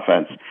effective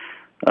offense.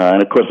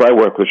 And, of course, I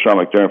worked with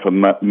Sean McDermott for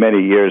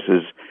many years.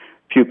 There's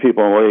few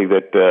people in the league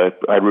that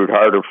I'd root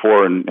harder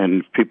for, and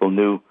if people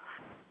knew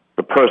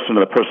the person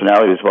and the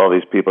personalities of all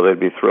these people, they'd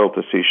be thrilled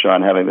to see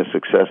Sean having the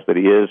success that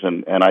he is,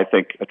 and I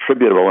think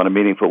attributable in a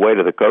meaningful way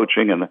to the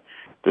coaching and the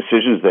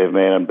decisions they've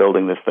made on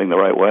building this thing the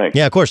right way.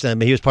 Yeah, of course. I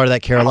mean, he was part of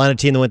that Carolina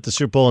team that went to the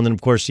Super Bowl, and then,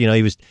 of course,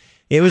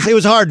 it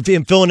was hard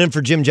filling in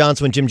for Jim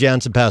Johnson when Jim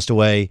Johnson passed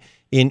away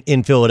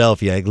in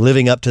Philadelphia,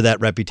 living up to that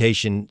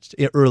reputation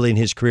early in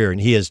his career, and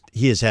he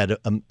has had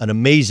an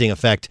amazing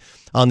effect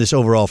on this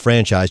overall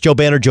franchise. Joe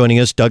Banner joining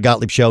us, Doug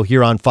Gottlieb Show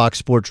here on Fox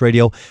Sports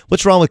Radio.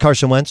 What's wrong with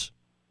Carson Wentz?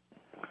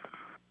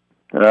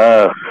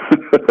 This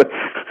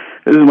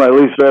is my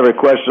least favorite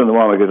question at the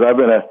moment because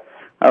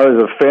I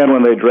was a fan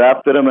when they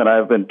drafted him, and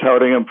I've been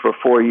touting him for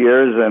 4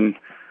 years, and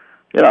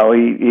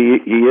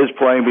he is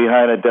playing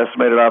behind a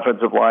decimated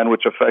offensive line,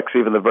 which affects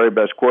even the very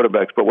best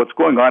quarterbacks. But what's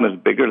going on is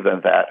bigger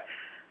than that,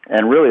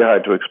 and really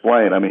hard to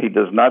explain. I mean, he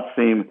does not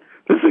seem.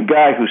 This is a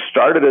guy who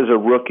started as a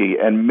rookie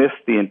and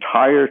missed the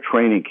entire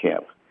training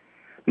camp.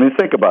 I mean,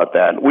 think about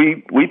that.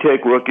 We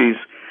take rookies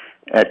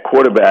at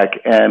quarterback,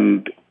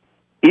 and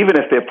even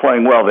if they're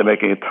playing well, they're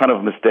making a ton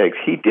of mistakes.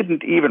 He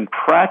didn't even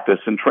practice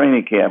in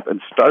training camp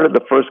and started the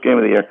first game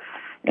of the year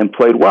and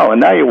played well. And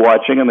now you're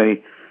watching him, and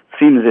he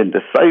seems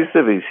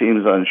indecisive. He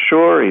seems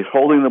unsure. He's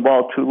holding the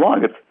ball too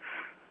long.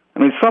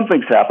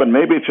 Something's happened.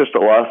 Maybe it's just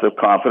a loss of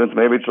confidence.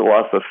 Maybe it's a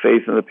loss of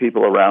faith in the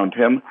people around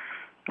him.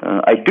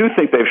 I do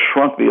think they've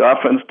shrunk the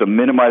offense to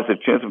minimize the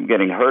chance of him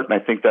getting hurt, and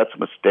I think that's a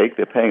mistake.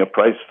 They're paying a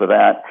price for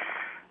that.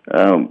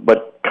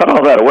 But cut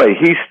all that away.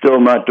 He's still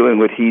not doing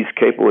what he's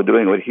capable of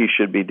doing, what he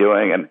should be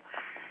doing, and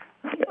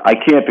I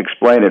can't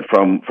explain it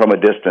from a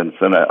distance.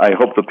 And I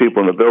hope the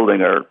people in the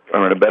building are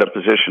in a better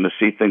position to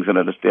see things and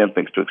understand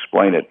things to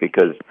explain it,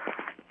 because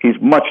he's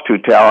much too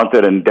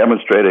talented and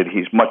demonstrated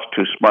he's much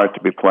too smart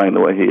to be playing the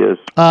way he is.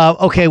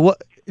 Okay,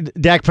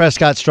 Dak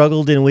Prescott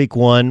struggled in week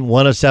 1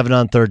 of 7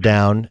 on third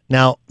down.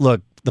 Now,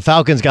 look, the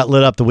Falcons got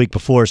lit up the week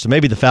before, so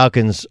maybe the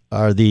Falcons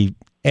are the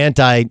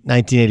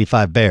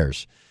anti-1985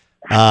 Bears.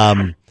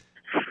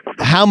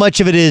 How much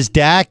of it is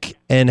Dak,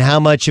 and how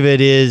much of it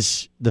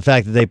is the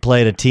fact that they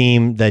played a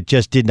team that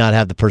just did not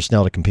have the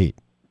personnel to compete?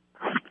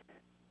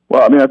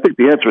 Well, I mean, I think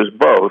the answer is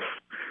both.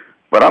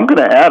 But I'm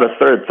going to add a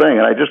third thing,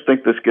 and I just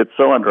think this gets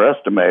so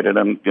underestimated.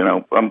 And, you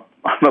know, I'm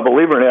a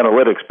believer in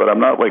analytics, but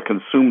I'm not, like,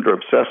 consumed or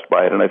obsessed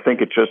by it. And I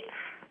think it just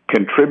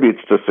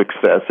contributes to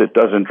success. It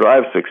doesn't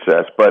drive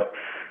success. But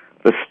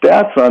the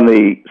stats on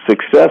the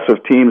success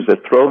of teams that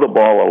throw the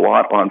ball a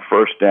lot on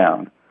first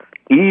down,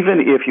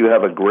 even if you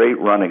have a great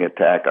running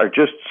attack, are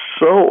just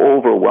so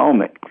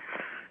overwhelming.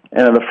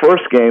 And in the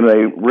first game,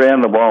 they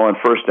ran the ball on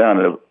first down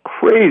in a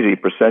crazy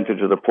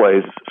percentage of the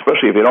plays,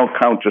 especially if you don't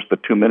count just the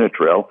 2-minute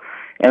drill.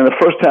 And in the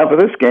first half of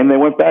this game, they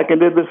went back and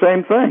did the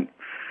same thing.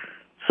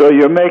 So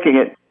you're making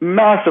it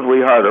massively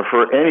harder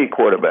for any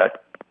quarterback.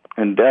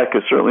 And Dak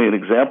is certainly an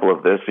example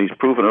of this. He's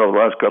proven it over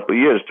the last couple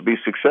of years to be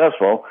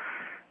successful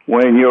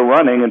when you're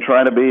running and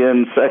trying to be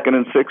in 2nd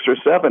and 6 or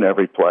 7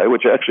 every play,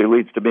 which actually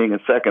leads to being in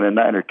 2nd and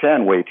 9 or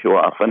 10 way too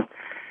often.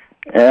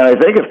 And I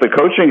think if the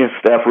coaching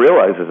staff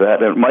realizes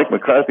that, and Mike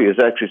McCarthy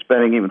is actually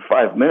spending even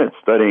 5 minutes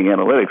studying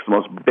analytics, the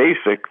most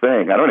basic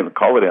thing. I don't even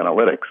call it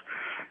analytics.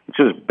 It's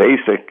just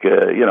basic,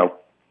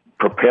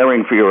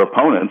 preparing for your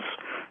opponents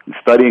and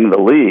studying the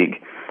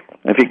league.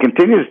 If he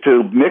continues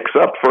to mix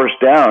up first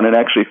down and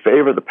actually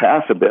favor the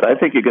pass a bit, I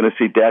think you're going to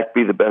see Dak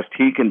be the best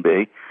he can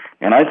be.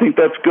 And I think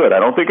that's good. I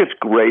don't think it's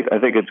great. I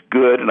think it's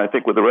good. And I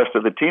think with the rest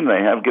of the team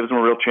they have, gives them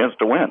a real chance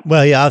to win.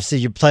 Well, yeah, obviously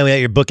you're playing out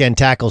your bookend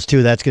tackles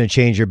too. That's going to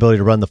change your ability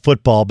to run the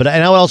football. And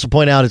I would also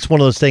point out it's one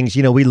of those things,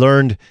 we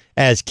learned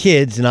as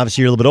kids, and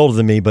obviously you're a little bit older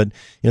than me, but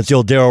it's the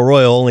old Darrell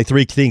Royal, only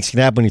 3 things can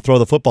happen when you throw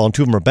the football and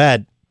 2 of them are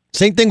bad.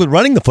 Same thing with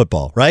running the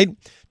football, right?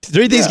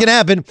 3 things can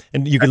happen,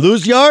 and you can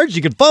lose yards,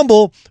 you can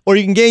fumble, or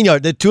you can gain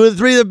yards. The 2 of the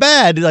 3 are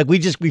bad. Like we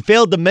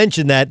failed to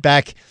mention that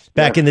back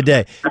in the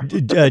day.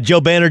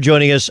 Joe Banner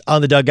joining us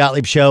on the Doug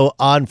Gottlieb Show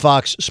on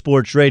Fox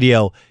Sports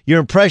Radio.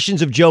 Your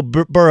impressions of Joe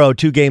Burrow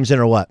 2 games in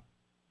or what?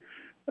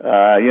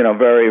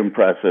 Very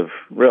impressive.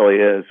 Really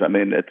is. I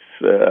mean, it's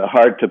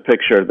hard to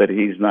picture that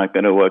he's not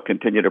going to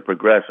continue to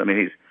progress. I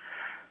mean,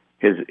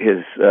 his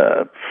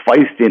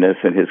feistiness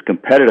and his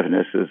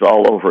competitiveness is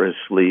all over his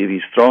sleeve.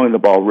 He's throwing the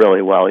ball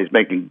really well. He's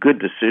making good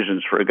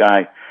decisions for a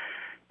guy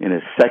in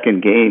his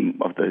second game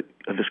of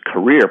his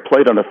career,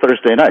 played on a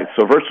Thursday night.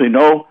 So virtually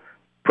no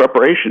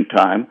preparation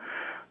time.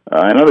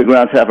 I know the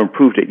Browns haven't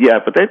proved it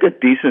yet, but they've got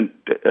decent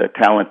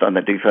talent on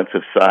the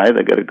defensive side.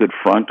 They've got a good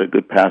front, a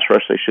good pass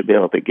rush they should be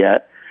able to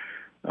get.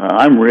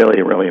 I'm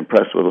really, really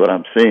impressed with what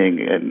I'm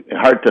seeing. And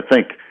hard to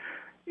think,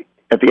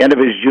 at the end of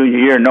his junior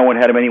year, no one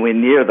had him anywhere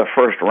near the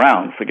first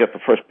round. Forget the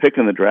first pick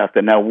in the draft.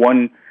 And now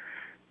 1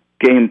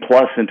 game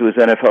plus into his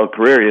NFL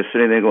career, you're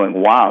sitting there going,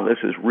 wow, this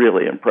is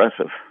really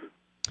impressive.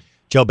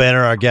 Joe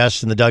Banner, our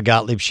guest in the Doug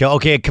Gottlieb Show.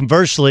 Okay,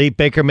 conversely,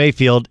 Baker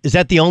Mayfield, is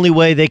that the only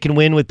way they can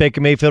win with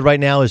Baker Mayfield right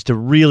now, is to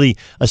really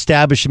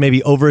establish,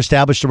 maybe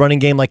over-establish the running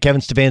game like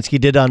Kevin Stefanski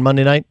did on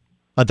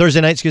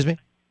Thursday night, excuse me?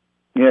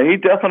 Yeah, he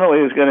definitely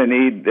is going to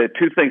need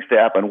 2 things to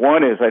happen.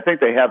 One is I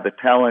think they have the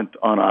talent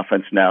on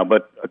offense now,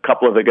 but a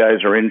couple of the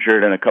guys are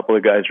injured and a couple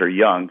of guys are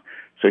young.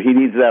 So he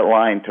needs that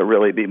line to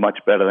really be much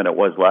better than it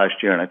was last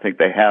year, and I think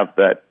they have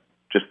that,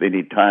 just they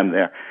need time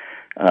there.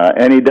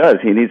 And he does.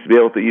 He needs to be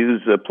able to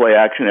use play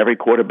action. Every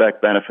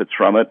quarterback benefits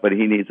from it, but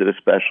he needs it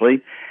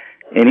especially.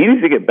 And he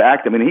needs to get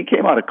back. I mean, he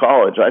came out of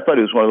college. I thought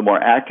he was one of the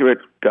more accurate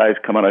guys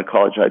coming out of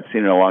college I'd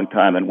seen in a long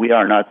time, and we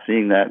are not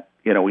seeing that.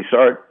 We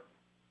saw it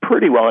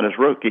pretty well in his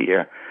rookie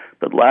year.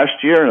 But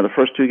last year, and the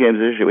first 2 games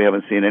this year, we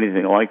haven't seen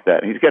anything like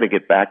that. He's got to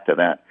get back to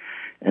that.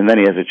 And then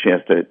he has a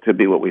chance to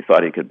be what we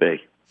thought he could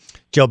be.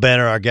 Joe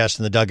Banner, our guest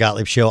in the Doug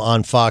Gottlieb Show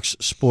on Fox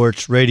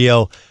Sports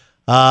Radio.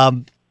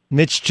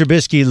 Mitch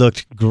Trubisky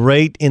looked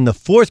great in the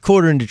 4th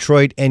quarter in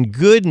Detroit and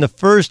good in the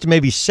first,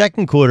 maybe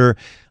 2nd quarter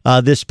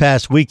this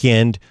past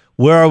weekend.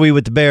 Where are we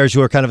with the Bears,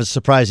 who are kind of a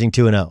surprising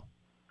 2-0?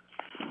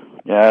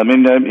 Yeah, I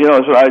mean,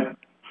 so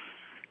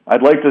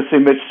I'd like to see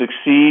Mitch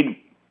succeed,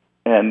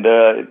 and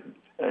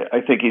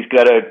I think he's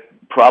got a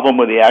problem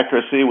with the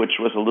accuracy, which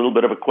was a little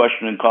bit of a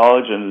question in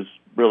college and is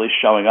really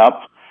showing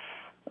up.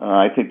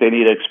 I think they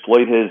need to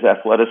exploit his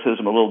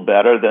athleticism a little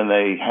better than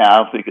they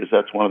have, because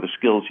that's one of the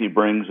skills he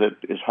brings that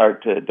is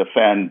hard to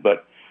defend.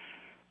 But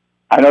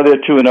I know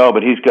they're 2-0,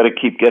 but he's got to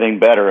keep getting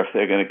better if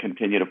they're going to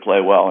continue to play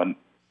well. And,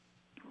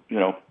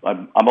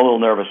 I'm a little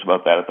nervous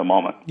about that at the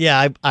moment.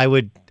 Yeah,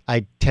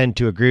 I tend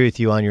to agree with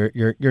you on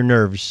your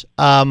nerves.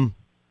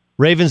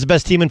 Ravens the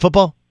best team in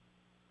football?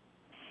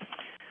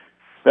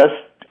 Best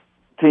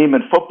team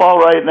in football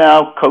right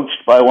now,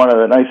 coached by one of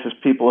the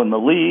nicest people in the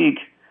league,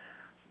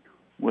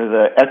 with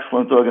an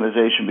excellent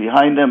organization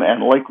behind them,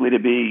 and likely to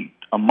be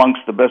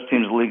amongst the best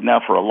teams in the league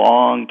now for a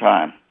long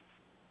time.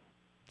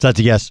 So that's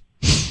a yes.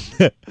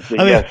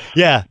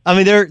 Yeah. I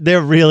mean,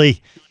 they're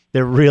really,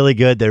 They're really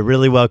good. They're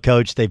really well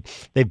coached.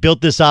 They've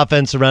built this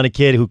offense around a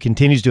kid who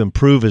continues to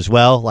improve as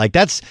well. Like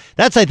that's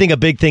I think a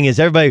big thing is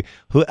everybody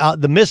who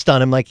the missed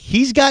on him. Like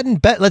he's gotten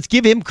better. Let's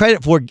give him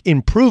credit for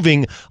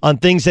improving on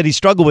things that he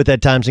struggled with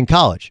at times in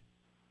college.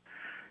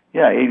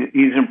 Yeah,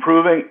 he's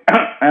improving.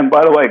 And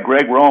by the way,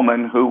 Greg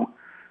Roman, who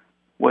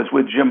was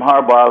with Jim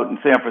Harbaugh out in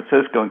San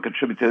Francisco and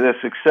contributed to their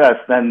success,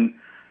 then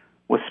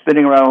was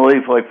spinning around the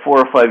league for like 4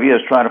 or 5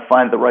 years trying to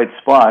find the right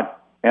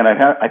spot. And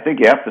I think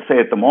you have to say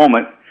at the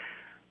moment,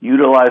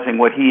 utilizing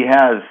what he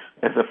has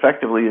as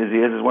effectively as he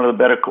is one of the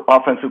better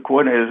offensive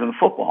coordinators in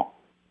football.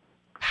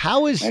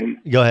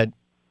 Go ahead.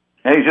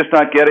 And he's just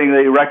not getting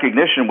the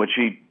recognition which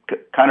he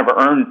kind of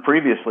earned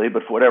previously,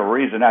 but for whatever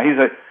reason. Now, he's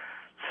a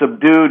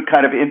subdued,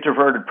 kind of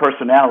introverted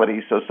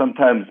personality, so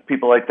sometimes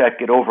people like that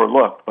get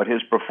overlooked, but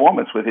his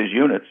performance with his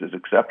units is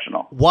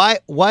exceptional. Why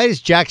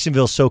is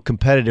Jacksonville so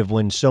competitive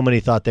when so many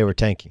thought they were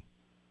tanking?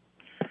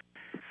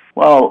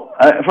 Well,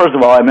 first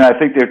of all, I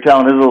think their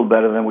talent is a little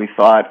better than we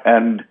thought,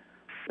 and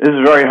this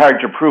is very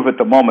hard to prove at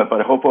the moment,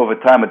 but I hope over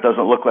time it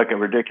doesn't look like a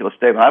ridiculous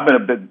statement. I've been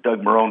a big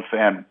Doug Marrone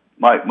fan.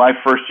 My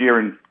first year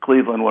in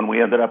Cleveland, when we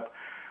ended up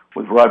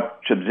with Rob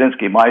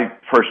Chibzinski, my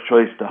first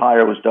choice to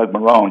hire was Doug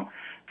Marrone.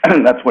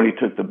 That's when he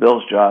took the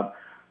Bills job.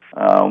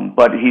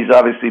 But he's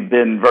obviously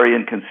been very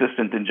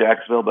inconsistent in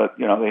Jacksonville, but,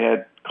 they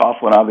had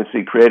Coughlin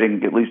obviously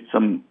creating at least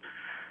some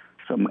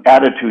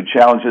attitude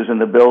challenges in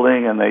the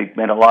building, and they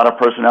made a lot of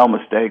personnel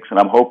mistakes, and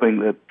I'm hoping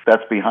that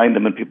that's behind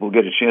them and people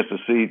get a chance to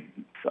see.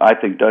 I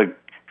think Doug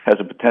has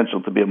a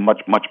potential to be a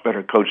much, much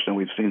better coach than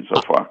we've seen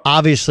so far.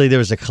 Obviously, there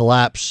was a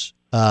collapse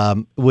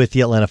with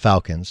the Atlanta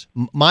Falcons.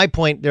 My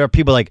point, there are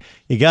people like,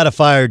 you got to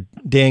fire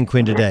Dan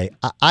Quinn today.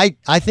 I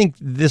think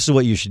this is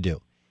what you should do.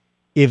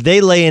 If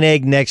they lay an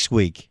egg next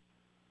week,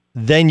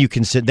 then you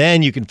can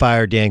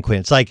fire Dan Quinn.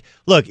 It's like,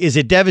 look, is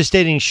it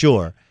devastating?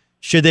 Sure.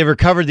 Should they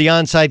recover the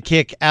onside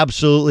kick?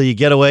 Absolutely. You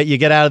get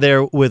out of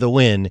there with a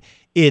win.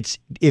 It's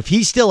if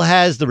he still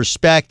has the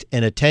respect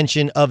and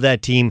attention of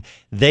that team,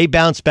 they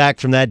bounce back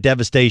from that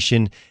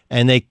devastation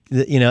and they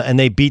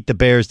beat the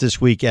Bears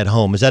this week at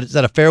home. Is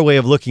that a fair way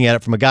of looking at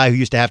it from a guy who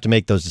used to have to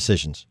make those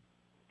decisions?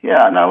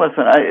 Yeah. Now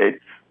listen,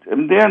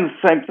 Dan's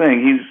the same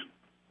thing.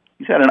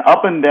 He's had an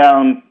up and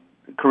down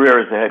career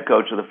as the head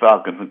coach of the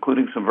Falcons,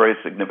 including some very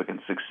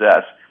significant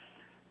success.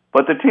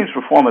 But the team's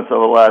performance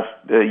over the last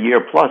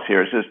year plus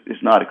here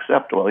is not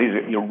acceptable. He's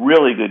a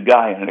really good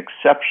guy and an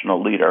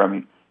exceptional leader.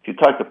 If you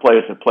talk to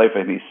players that play for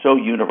him, he's so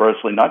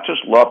universally not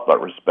just loved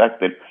but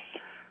respected.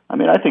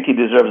 I think he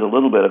deserves a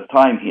little bit of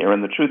time here.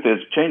 And the truth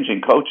is,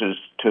 changing coaches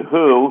to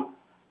who,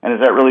 and is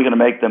that really going to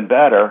make them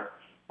better?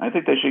 I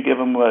think they should give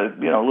him a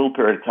little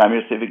period of time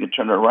here to see if he can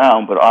turn it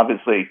around. But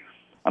obviously,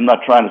 I'm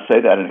not trying to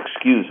say that and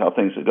excuse how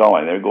things are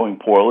going. They're going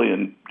poorly,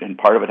 and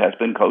part of it has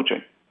been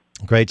coaching.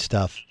 Great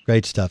stuff.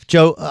 Great stuff.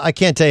 Joe, I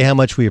can't tell you how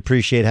much we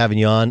appreciate having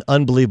you on.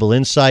 Unbelievable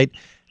insight.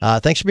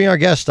 Thanks for being our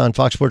guest on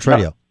Fox Sports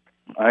Radio.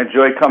 I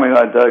enjoy coming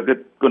on.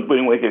 Good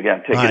winning week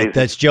again. Take it easy.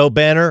 That's Joe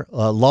Banner,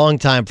 a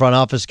longtime front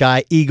office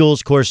guy.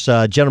 Eagles, of course,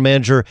 general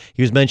manager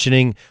he was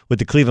mentioning with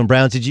the Cleveland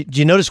Browns. Did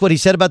you notice what he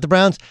said about the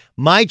Browns?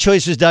 My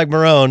choice was Doug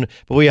Marrone,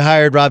 but we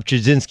hired Rob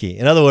Chudzinski.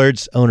 In other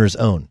words, owner's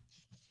own.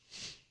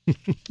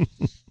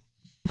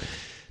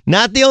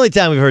 Not the only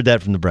time we've heard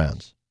that from the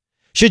Browns.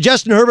 Should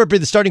Justin Herbert be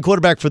the starting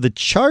quarterback for the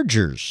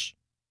Chargers?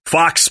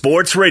 Fox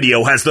Sports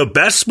Radio has the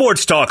best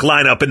sports talk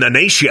lineup in the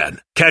nation.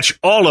 Catch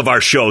all of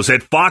our shows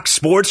at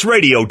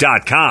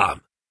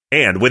foxsportsradio.com.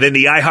 And within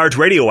the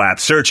iHeartRadio app,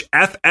 search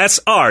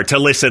FSR to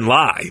listen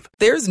live.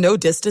 There's no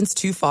distance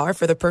too far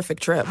for the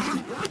perfect trip.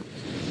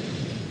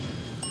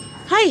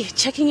 Hi,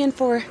 checking in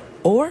for...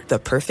 Or the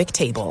perfect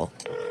table.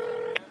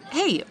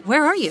 Hey,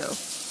 where are you?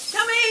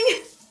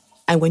 Coming!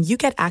 And when you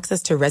get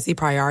access to Resi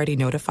Priority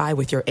Notify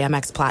with your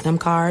Amex Platinum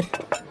card...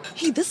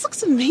 Hey, this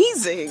looks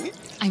amazing.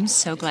 I'm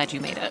so glad you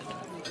made it.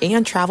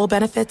 And travel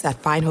benefits at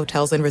fine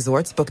hotels and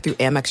resorts booked through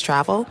Amex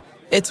Travel,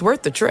 it's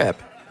worth the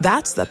trip.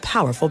 That's the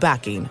powerful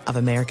backing of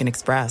American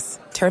Express.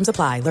 Terms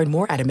apply. Learn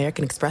more at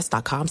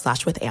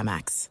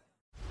americanexpress.com/withAmex.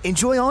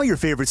 Enjoy all your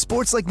favorite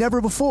sports like never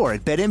before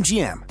at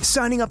BetMGM.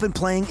 Signing up and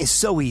playing is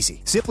so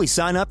easy. Simply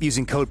sign up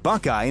using code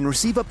Buckeye and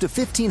receive up to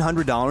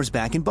 $1,500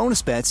 back in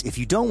bonus bets if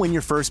you don't win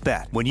your first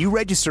bet. When you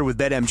register with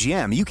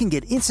BetMGM, you can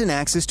get instant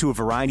access to a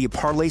variety of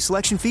parlay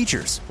selection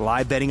features,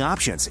 live betting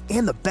options,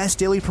 and the best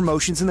daily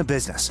promotions in the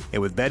business.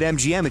 And with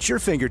BetMGM at your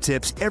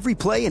fingertips, every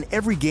play and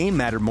every game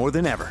matter more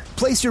than ever.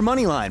 Place your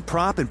moneyline,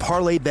 prop, and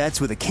parlay bets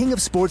with the king of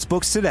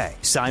sportsbooks today.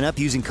 Sign up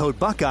using code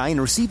Buckeye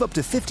and receive up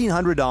to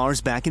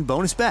 $1,500 back in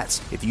bonus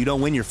bets if you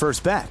don't win your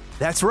first bet.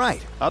 That's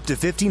right, up to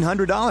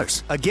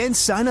 $1,500. Again,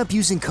 sign up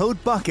using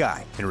code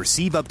Buckeye and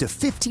receive up to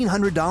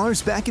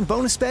 $1,500 back in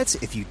bonus bets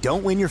if you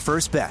don't win your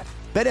first bet.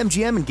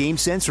 BetMGM and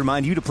GameSense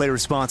remind you to play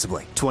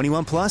responsibly.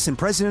 21 plus and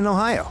present in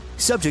Ohio.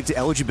 Subject to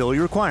eligibility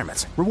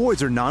requirements.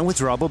 Rewards are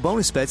non-withdrawable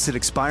bonus bets that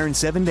expire in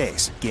 7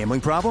 days. Gambling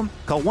problem?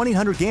 Call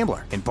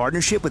 1-800-GAMBLER in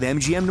partnership with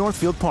MGM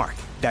Northfield Park.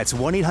 That's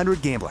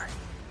 1-800-GAMBLER.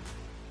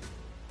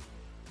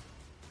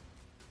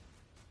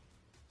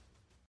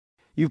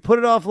 You've put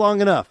it off long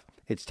enough.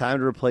 It's time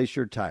to replace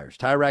your tires.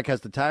 Tire Rack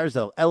has the tires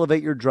that'll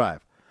elevate your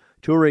drive.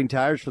 Touring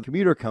tires for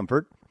commuter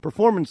comfort,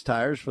 performance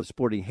tires for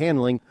sporty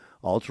handling,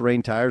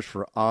 all-terrain tires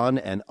for on-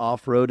 and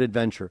off-road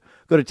adventure.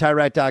 Go to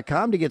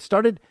TireRack.com to get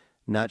started.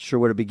 Not sure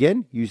where to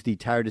begin? Use the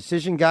Tire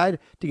Decision Guide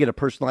to get a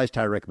personalized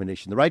tire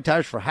recommendation. The right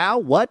tires for how,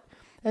 what,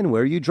 and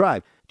where you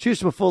drive. Choose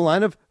from a full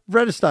line of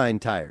Vredestein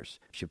tires.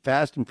 Ship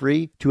fast and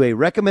free to a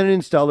recommended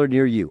installer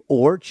near you,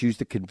 or choose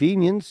the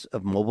convenience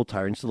of mobile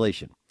tire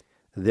installation.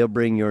 They'll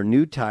bring your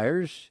new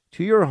tires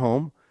to your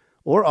home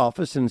or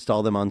office and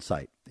install them on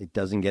site. It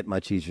doesn't get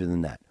much easier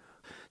than that.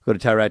 Go to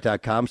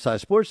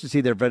TireRack.com/sports to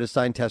see their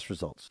Vredestein test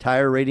results,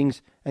 tire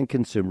ratings, and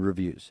consumer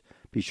reviews.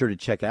 Be sure to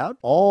check out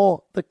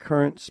all the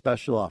current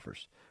special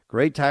offers.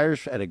 Great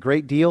tires at a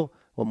great deal.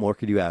 What more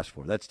could you ask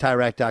for? That's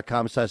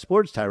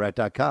TireRack.com/sports,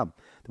 TireRack.com,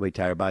 the way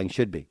tire buying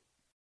should be.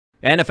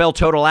 NFL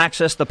Total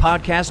Access, the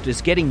podcast,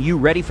 is getting you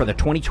ready for the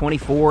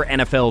 2024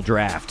 NFL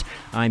Draft.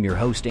 I'm your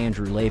host,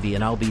 Andrew Levy,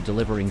 and I'll be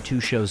delivering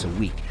 2 shows a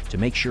week to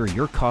make sure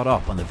you're caught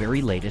up on the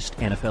very latest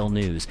NFL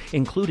news,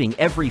 including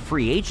every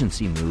free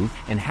agency move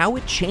and how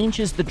it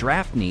changes the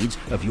draft needs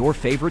of your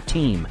favorite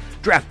team.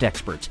 Draft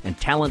experts and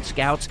talent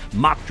scouts,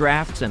 mock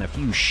drafts, and a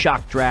few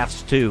shock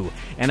drafts, too.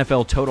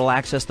 NFL Total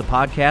Access, the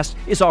podcast,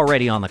 is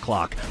already on the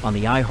clock on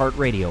the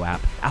iHeartRadio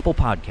app, Apple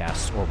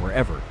Podcasts, or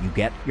wherever you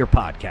get your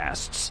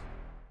podcasts.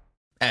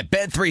 At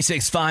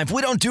Bet365,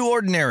 we don't do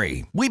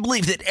ordinary. We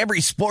believe that every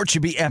sport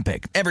should be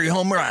epic. Every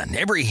home run,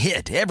 every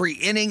hit, every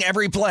inning,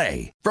 every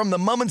play. From the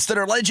moments that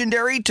are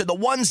legendary to the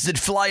ones that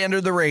fly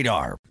under the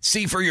radar.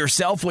 See for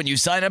yourself when you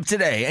sign up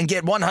today and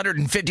get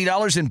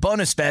 $150 in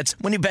bonus bets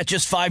when you bet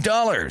just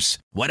 $5.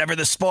 Whatever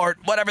the sport,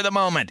 whatever the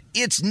moment,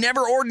 it's never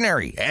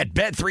ordinary at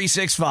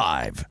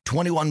Bet365.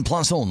 21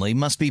 plus only.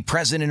 Must be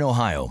present in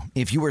Ohio.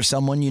 If you or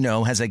someone you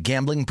know has a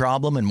gambling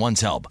problem and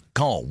wants help,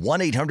 call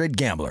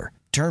 1-800-GAMBLER.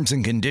 Terms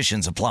and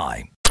conditions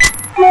apply.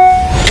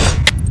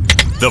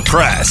 The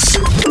Press.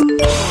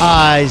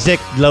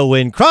 Isaac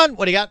Lowenkron,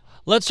 what do you got?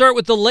 Let's start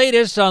with the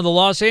latest on the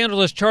Los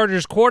Angeles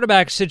Chargers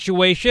quarterback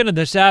situation. And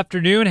this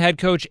afternoon, head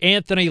coach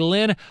Anthony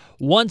Lynn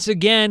once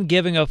again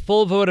giving a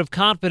full vote of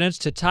confidence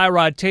to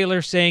Tyrod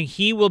Taylor, saying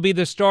he will be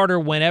the starter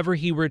whenever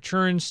he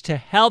returns to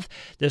health,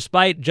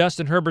 despite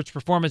Justin Herbert's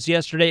performance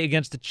yesterday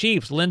against the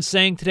Chiefs. Lynn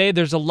saying today,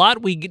 there's a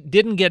lot we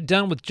didn't get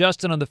done with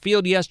Justin on the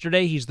field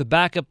yesterday. He's the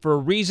backup for a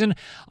reason.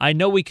 I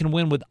know we can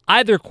win with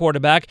either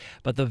quarterback,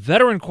 but the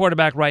veteran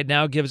quarterback right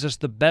now gives us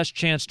the best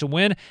chance to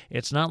win.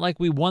 It's not like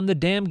we won the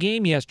damn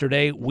game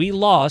yesterday. We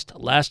lost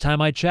last time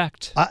I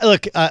checked.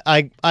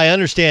 I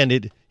understand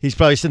it. He's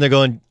probably sitting there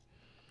going,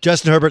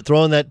 Justin Herbert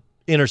throwing that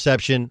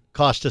interception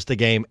cost us the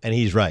game, and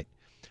he's right.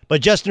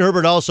 But Justin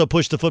Herbert also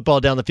pushed the football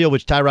down the field,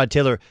 which Tyrod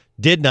Taylor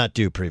did not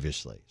do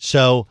previously.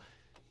 So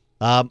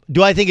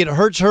do I think it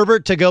hurts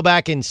Herbert to go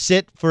back and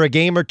sit for a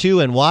game or two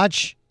and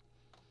watch?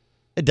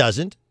 It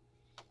doesn't.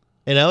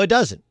 It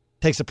doesn't.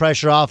 Takes the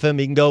pressure off him.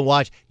 He can go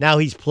watch. Now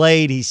he's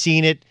played. He's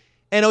seen it.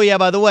 And, oh, yeah,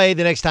 by the way,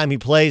 the next time he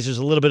plays, there's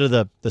a little bit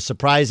of the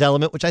surprise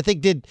element, which I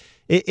think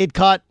it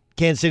caught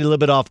Kansas City a little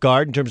bit off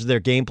guard in terms of their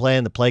game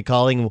plan, the play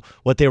calling,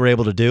 what they were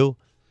able to do.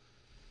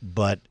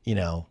 But,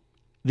 the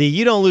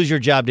you don't lose your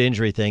job to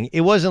injury thing,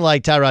 it wasn't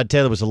like Tyrod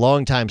Taylor was a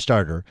long-time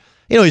starter.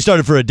 He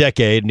started for a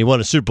decade and he won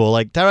a Super Bowl.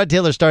 Like, Tyrod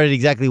Taylor started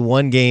exactly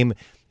one game,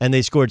 and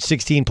they scored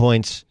 16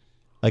 points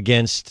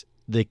against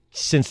the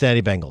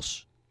Cincinnati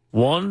Bengals.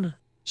 One.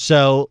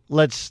 So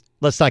let's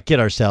not kid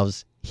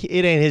ourselves.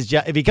 It ain't his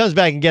job. If he comes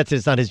back and gets it,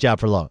 it's not his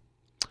job for long.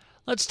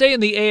 Let's stay in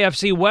the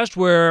AFC West,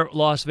 where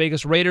Las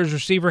Vegas Raiders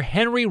receiver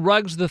Henry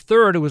Ruggs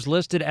III, who was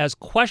listed as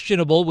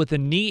questionable with a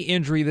knee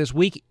injury this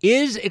week,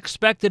 is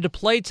expected to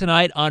play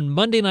tonight on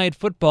Monday Night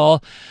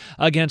Football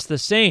against the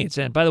Saints.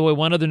 And by the way,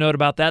 one other note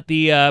about that,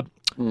 the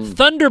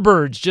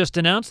Thunderbirds just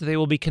announced that they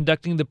will be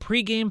conducting the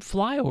pregame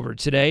flyover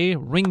today,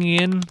 ringing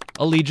in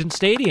Allegiant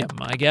Stadium,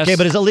 I guess. Okay,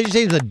 but is Allegiant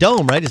Stadium a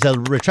dome, right? Is it a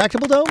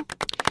retractable dome?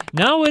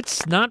 No,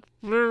 it's not.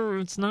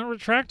 It's not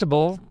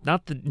retractable.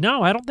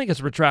 No, I don't think it's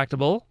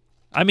retractable.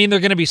 I mean, they're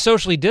going to be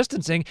socially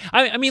distancing.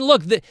 I mean,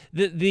 look,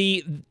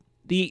 the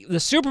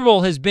Super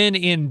Bowl has been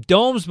in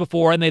domes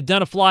before, and they've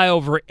done a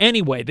flyover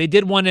anyway. They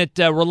did one at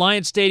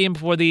Reliance Stadium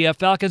before the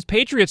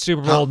Falcons-Patriots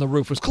Super Bowl, and the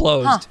roof was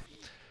closed.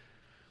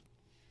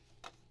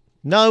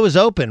 No, it was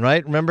open,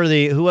 right? Remember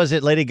who was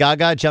it? Lady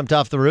Gaga jumped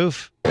off the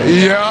roof?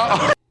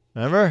 Yeah.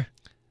 Remember?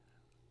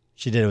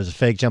 She did. It was a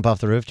fake jump off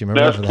the roof. Do you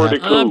remember That's pretty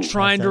cool. I'm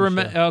trying to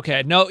remember.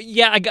 Okay. No,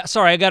 yeah, I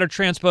got her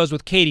transposed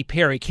with Katy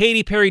Perry.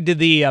 Katy Perry did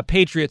the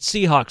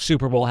Patriots-Seahawks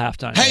Super Bowl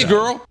halftime. Hey,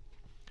 girl.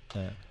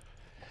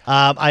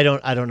 I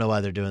don't know why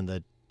they're doing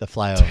the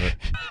flyover.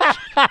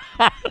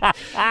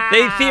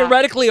 They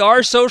theoretically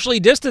are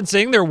socially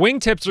distancing. Their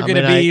wingtips are going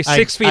to be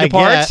 6 feet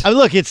apart.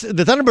 Look,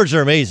 the Thunderbirds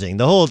are amazing.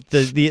 The whole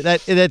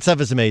that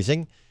stuff is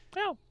amazing.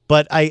 Yeah.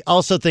 But I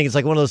also think it's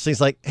like one of those things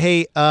like,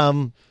 hey,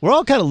 we're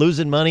all kind of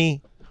losing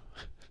money,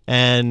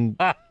 and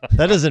that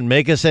doesn't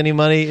make us any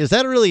money. Is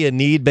that really a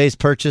need-based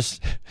purchase?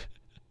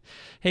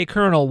 Hey,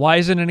 Colonel, why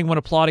isn't anyone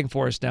applauding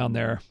for us down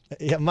there?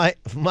 Yeah, my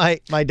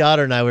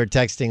daughter and I were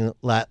texting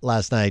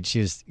last night. She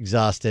was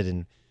exhausted,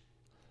 and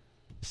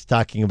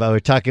We're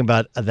talking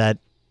about that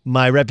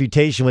my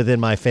reputation within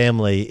my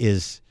family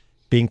is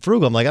being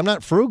frugal. I'm like, I'm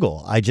not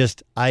frugal. I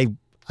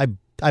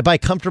buy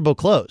comfortable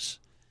clothes.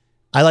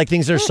 I like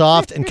things that are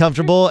soft and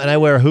comfortable, and I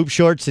wear hoop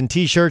shorts and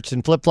T-shirts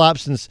and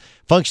flip-flops and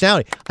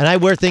functionality. And I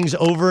wear things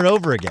over and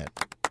over again.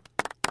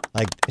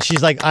 Like,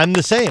 she's like, I'm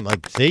the same.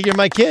 Like, see, you're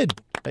my kid.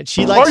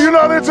 She likes, are you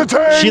not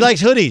entertained? She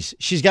likes hoodies.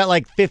 She's got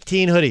like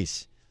 15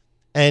 hoodies.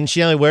 And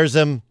she only wears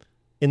them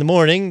in the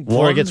morning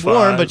before it gets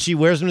warm, but she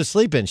wears them to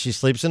sleep in. She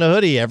sleeps in a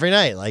hoodie every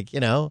night, like, you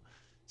know.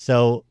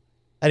 So,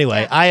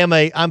 anyway,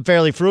 I'm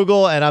fairly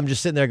frugal, and I'm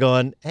just sitting there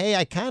going, hey,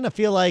 I kind of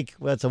feel like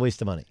that's a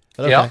waste of money.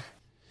 But okay. Yep.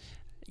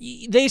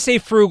 They say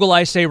frugal,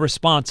 I say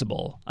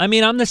responsible. I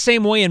mean, I'm the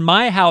same way in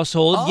my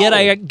household, yet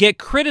I get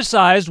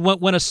criticized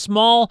when a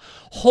small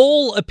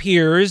hole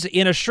appears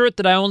in a shirt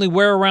that I only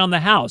wear around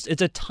the house.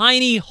 It's a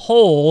tiny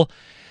hole.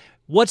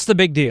 What's the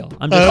big deal?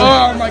 I'm just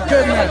oh, my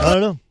goodness. I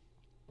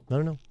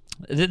don't know.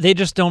 They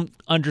just don't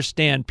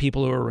understand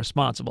people who are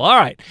responsible. All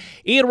right.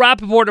 Ian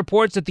Rappaport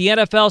reports that the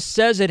NFL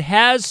says it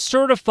has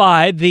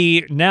certified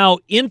the now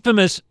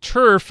infamous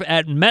turf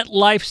at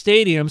MetLife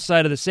Stadium,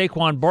 site of the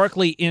Saquon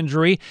Barkley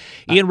injury.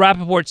 Ian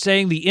Rappaport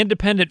saying the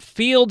independent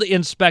field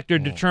inspector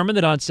determined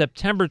that on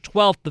September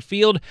 12th, the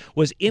field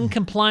was in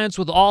compliance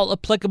with all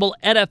applicable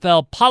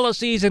NFL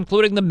policies,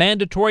 including the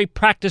mandatory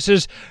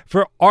practices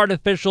for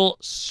artificial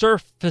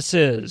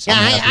surfaces. Yeah,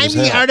 I'm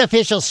the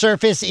artificial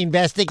surface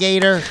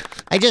investigator.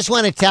 I just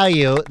want to tell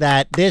you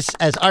that this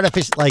as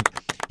artificial, like,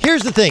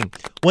 here's the thing.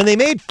 When they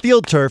made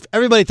field turf,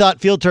 everybody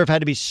thought field turf had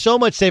to be so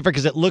much safer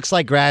because it looks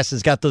like grass and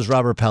it's got those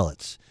rubber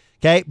pellets.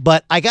 Okay?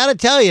 But I got to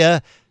tell you,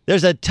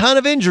 there's a ton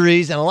of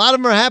injuries, and a lot of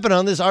them are happening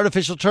on this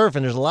artificial turf,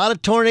 and there's a lot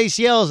of torn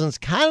ACLs, and it's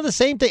kind of the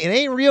same thing. It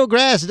ain't real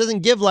grass. It doesn't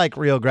give like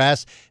real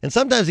grass, and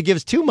sometimes it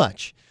gives too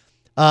much.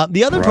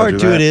 The other part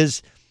to it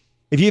is,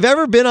 if you've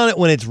ever been on it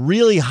when it's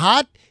really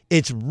hot,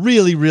 it's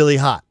really, really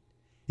hot.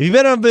 If you've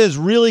been on it when it's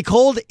really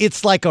cold,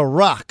 it's like a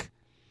rock.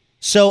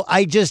 So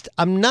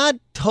I'm not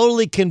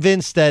totally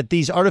convinced that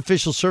these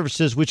artificial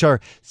surfaces, which are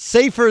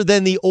safer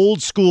than the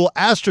old school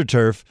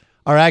AstroTurf,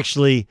 are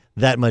actually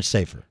that much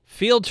safer.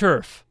 Field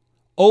turf.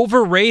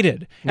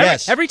 Overrated.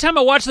 Yes. Every time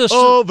I watch those...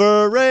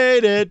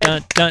 Overrated.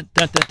 Dun, dun,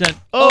 dun, dun, dun.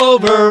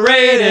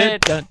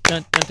 Overrated. Dun,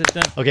 dun, dun,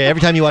 dun, dun. Okay,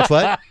 every time you watch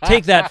what?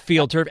 Take that,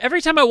 field turf. Every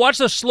time I watch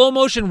those slow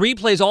motion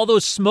replays, all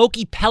those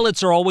smoky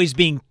pellets are always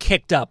being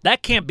kicked up.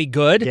 That can't be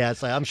good. Yeah,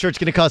 it's like, I'm sure it's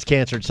going to cause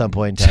cancer at some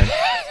point in time.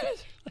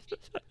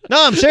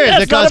 No, I'm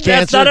serious. It causes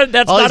cancer.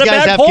 That's not a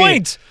bad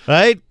point.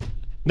 Right?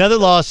 Another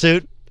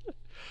lawsuit.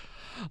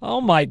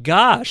 Oh, my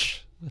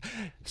gosh.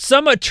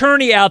 Some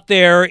attorney out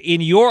there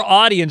in your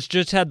audience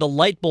just had the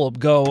light bulb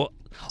go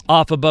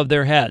off above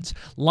their heads.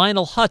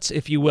 Lionel Hutz,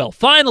 if you will.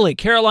 Finally,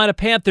 Carolina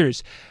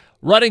Panthers.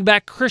 Running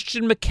back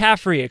Christian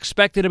McCaffrey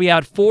expected to be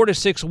out 4 to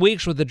 6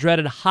 weeks with the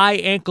dreaded high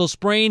ankle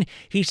sprain.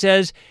 He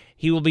says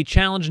he will be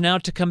challenged now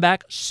to come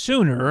back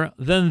sooner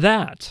than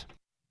that.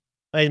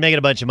 Well, he's making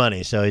a bunch of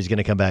money, so he's going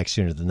to come back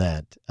sooner than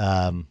that.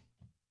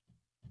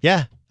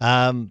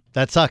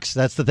 That sucks.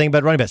 That's the thing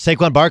about running back.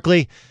 Saquon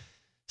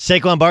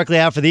Barkley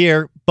out for the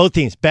year. Both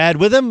teams bad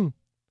with him.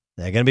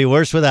 They're going to be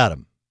worse without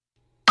him.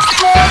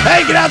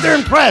 Hey, get out there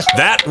and press.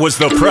 That was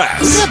the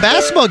press. We got a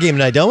basketball game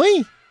tonight, don't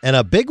we? And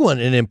a big one,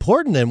 an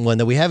important one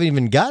that we haven't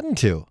even gotten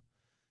to.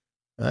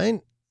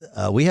 Right?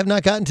 We have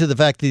not gotten to the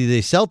fact that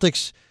the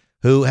Celtics,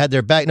 who had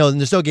their back. No,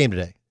 there's no game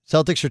today.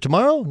 Celtics are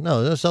tomorrow?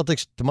 No,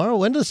 Celtics tomorrow.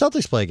 When do the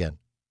Celtics play again?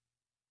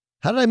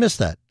 How did I miss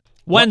that?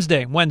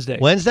 Wednesday. Wednesday,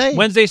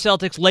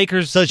 Celtics,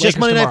 Lakers. So it's just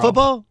Monday Night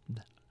Football?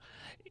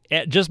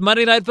 Just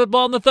Monday Night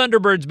Football and the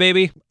Thunderbirds,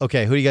 baby.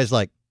 Okay, who do you guys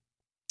like?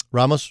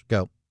 Ramos,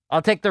 go.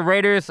 I'll take the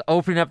Raiders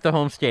opening up the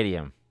home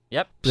stadium.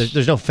 Yep.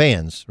 There's no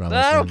fans, Ramos.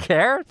 I don't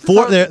care.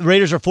 The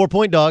Raiders are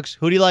 4-point dogs.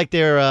 Who do you like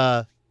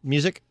their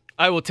music?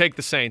 I will take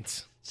the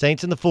Saints.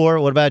 Saints in the 4.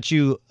 What about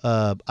you,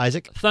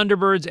 Isaac?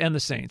 Thunderbirds and the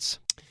Saints.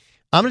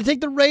 I'm going to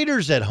take the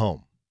Raiders at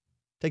home.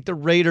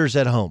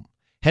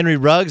 Henry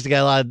Ruggs, the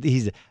guy,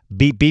 he's a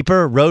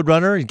beeper, road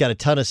runner. He's got a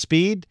ton of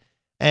speed.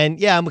 And,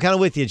 yeah, I'm kind of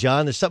with you,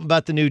 John. There's something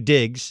about the new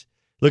Diggs.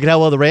 Look at how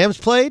well the Rams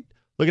played.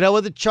 Look at how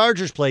well the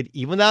Chargers played.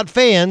 Even without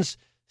fans,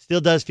 still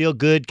does feel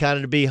good kind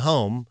of to be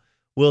home.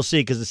 We'll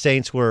see, because the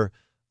Saints were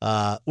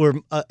a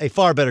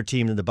far better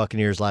team than the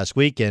Buccaneers last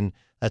week, and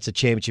that's a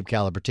championship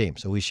caliber team.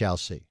 So we shall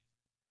see.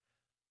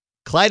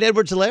 Clyde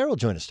Edwards-Helaire will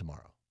join us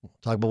tomorrow. We'll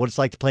talk about what it's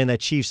like to play in that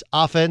Chiefs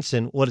offense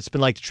and what it's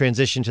been like to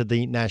transition to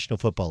the National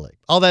Football League.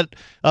 All that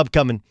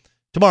upcoming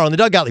tomorrow on the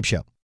Doug Gottlieb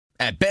Show.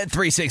 At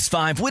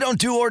Bet365, we don't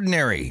do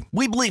ordinary.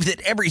 We believe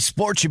that every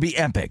sport should be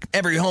epic.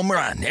 Every home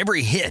run,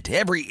 every hit,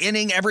 every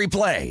inning, every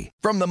play.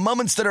 From the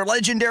moments that are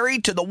legendary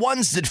to the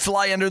ones that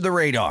fly under the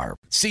radar.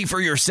 See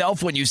for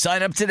yourself when you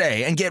sign up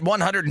today and get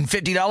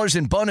 $150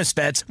 in bonus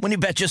bets when you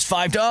bet just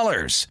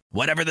 $5.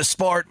 Whatever the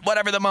sport,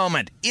 whatever the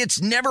moment, it's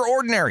never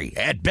ordinary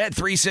at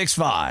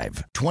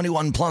Bet365.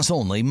 21 plus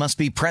only. Must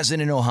be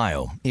present in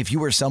Ohio. If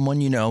you or someone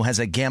you know has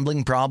a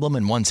gambling problem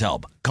and wants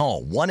help,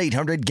 call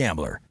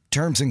 1-800-GAMBLER.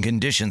 Terms and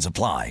conditions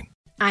apply.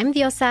 I'm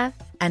Diosa.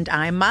 And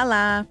I'm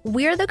Mala.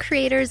 We're the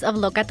creators of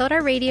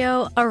Locatora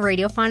Radio, a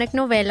radiophonic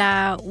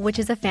novela, which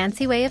is a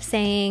fancy way of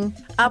saying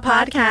a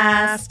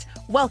podcast.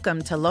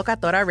 Welcome to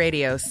Locatora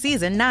Radio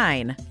Season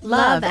 9.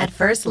 Love at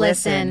First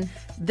Listen.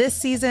 This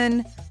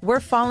season, we're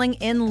falling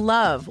in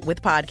love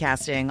with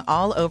podcasting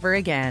all over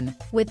again.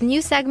 With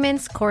new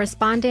segments,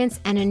 correspondence,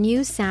 and a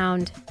new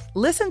sound.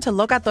 Listen to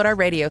Locatora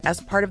Radio as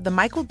part of the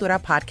My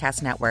Cultura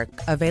Podcast Network.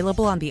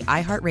 Available on the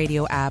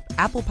iHeartRadio app,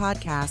 Apple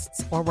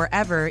Podcasts, or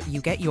wherever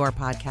you get your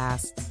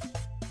podcasts.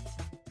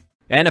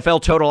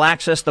 NFL Total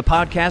Access, the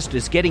podcast,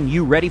 is getting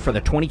you ready for the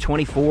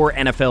 2024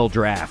 NFL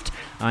Draft.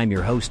 I'm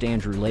your host,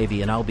 Andrew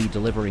Levy, and I'll be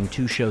delivering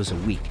 2 shows a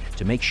week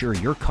to make sure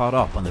you're caught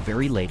up on the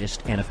very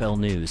latest NFL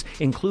news,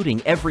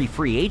 including every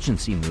free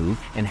agency move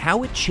and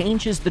how it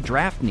changes the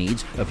draft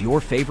needs of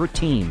your favorite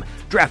team.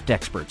 Draft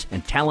experts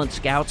and talent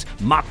scouts,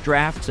 mock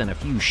drafts, and a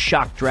few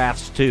shock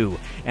drafts, too.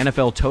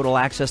 NFL Total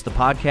Access, the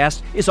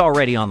podcast, is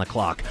already on the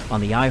clock on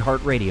the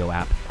iHeartRadio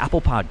app,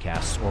 Apple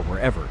Podcasts, or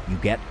wherever you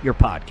get your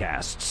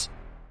podcasts.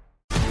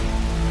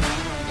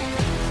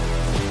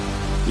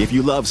 If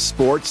you love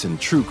sports and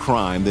true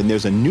crime, then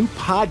there's a new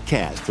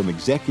podcast from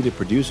executive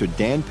producer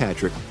Dan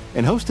Patrick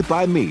and hosted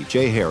by me,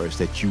 Jay Harris,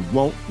 that you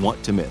won't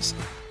want to miss.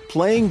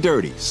 Playing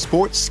Dirty: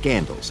 Sports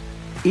Scandals.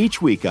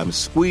 Each week, I'm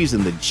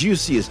squeezing the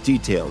juiciest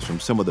details from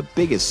some of the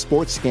biggest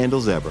sports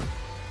scandals ever.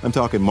 I'm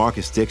talking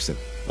Marcus Dixon,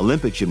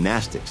 Olympic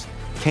gymnastics,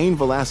 Cain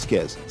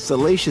Velasquez,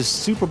 salacious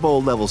Super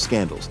Bowl-level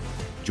scandals.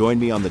 Join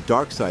me on the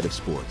dark side of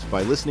sports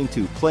by listening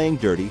to Playing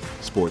Dirty: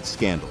 Sports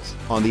Scandals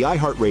on the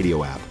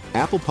iHeartRadio app,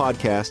 Apple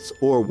Podcasts,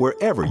 or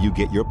wherever you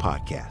get your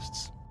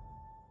podcasts.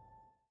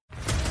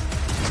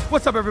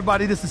 What's up,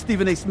 everybody? This is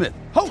Stephen A. Smith,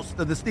 host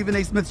of the Stephen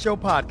A. Smith Show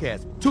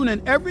podcast. Tune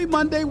in every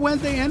Monday,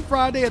 Wednesday, and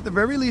Friday at the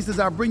very least as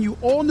I bring you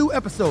all new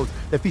episodes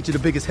that feature the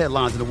biggest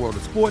headlines in the world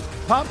of sports,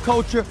 pop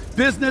culture,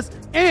 business,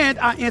 and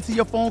I answer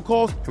your phone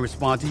calls and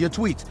respond to your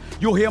tweets.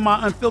 You'll hear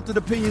my unfiltered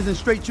opinions and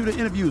straight-shooter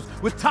interviews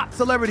with top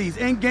celebrities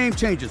and game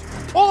changers.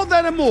 All of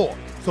that and more.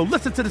 So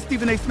listen to the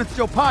Stephen A. Smith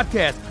Show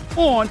podcast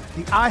on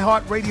the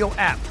iHeartRadio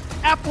app,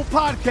 Apple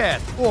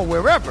Podcasts, or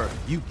wherever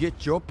you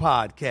get your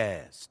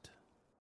podcasts.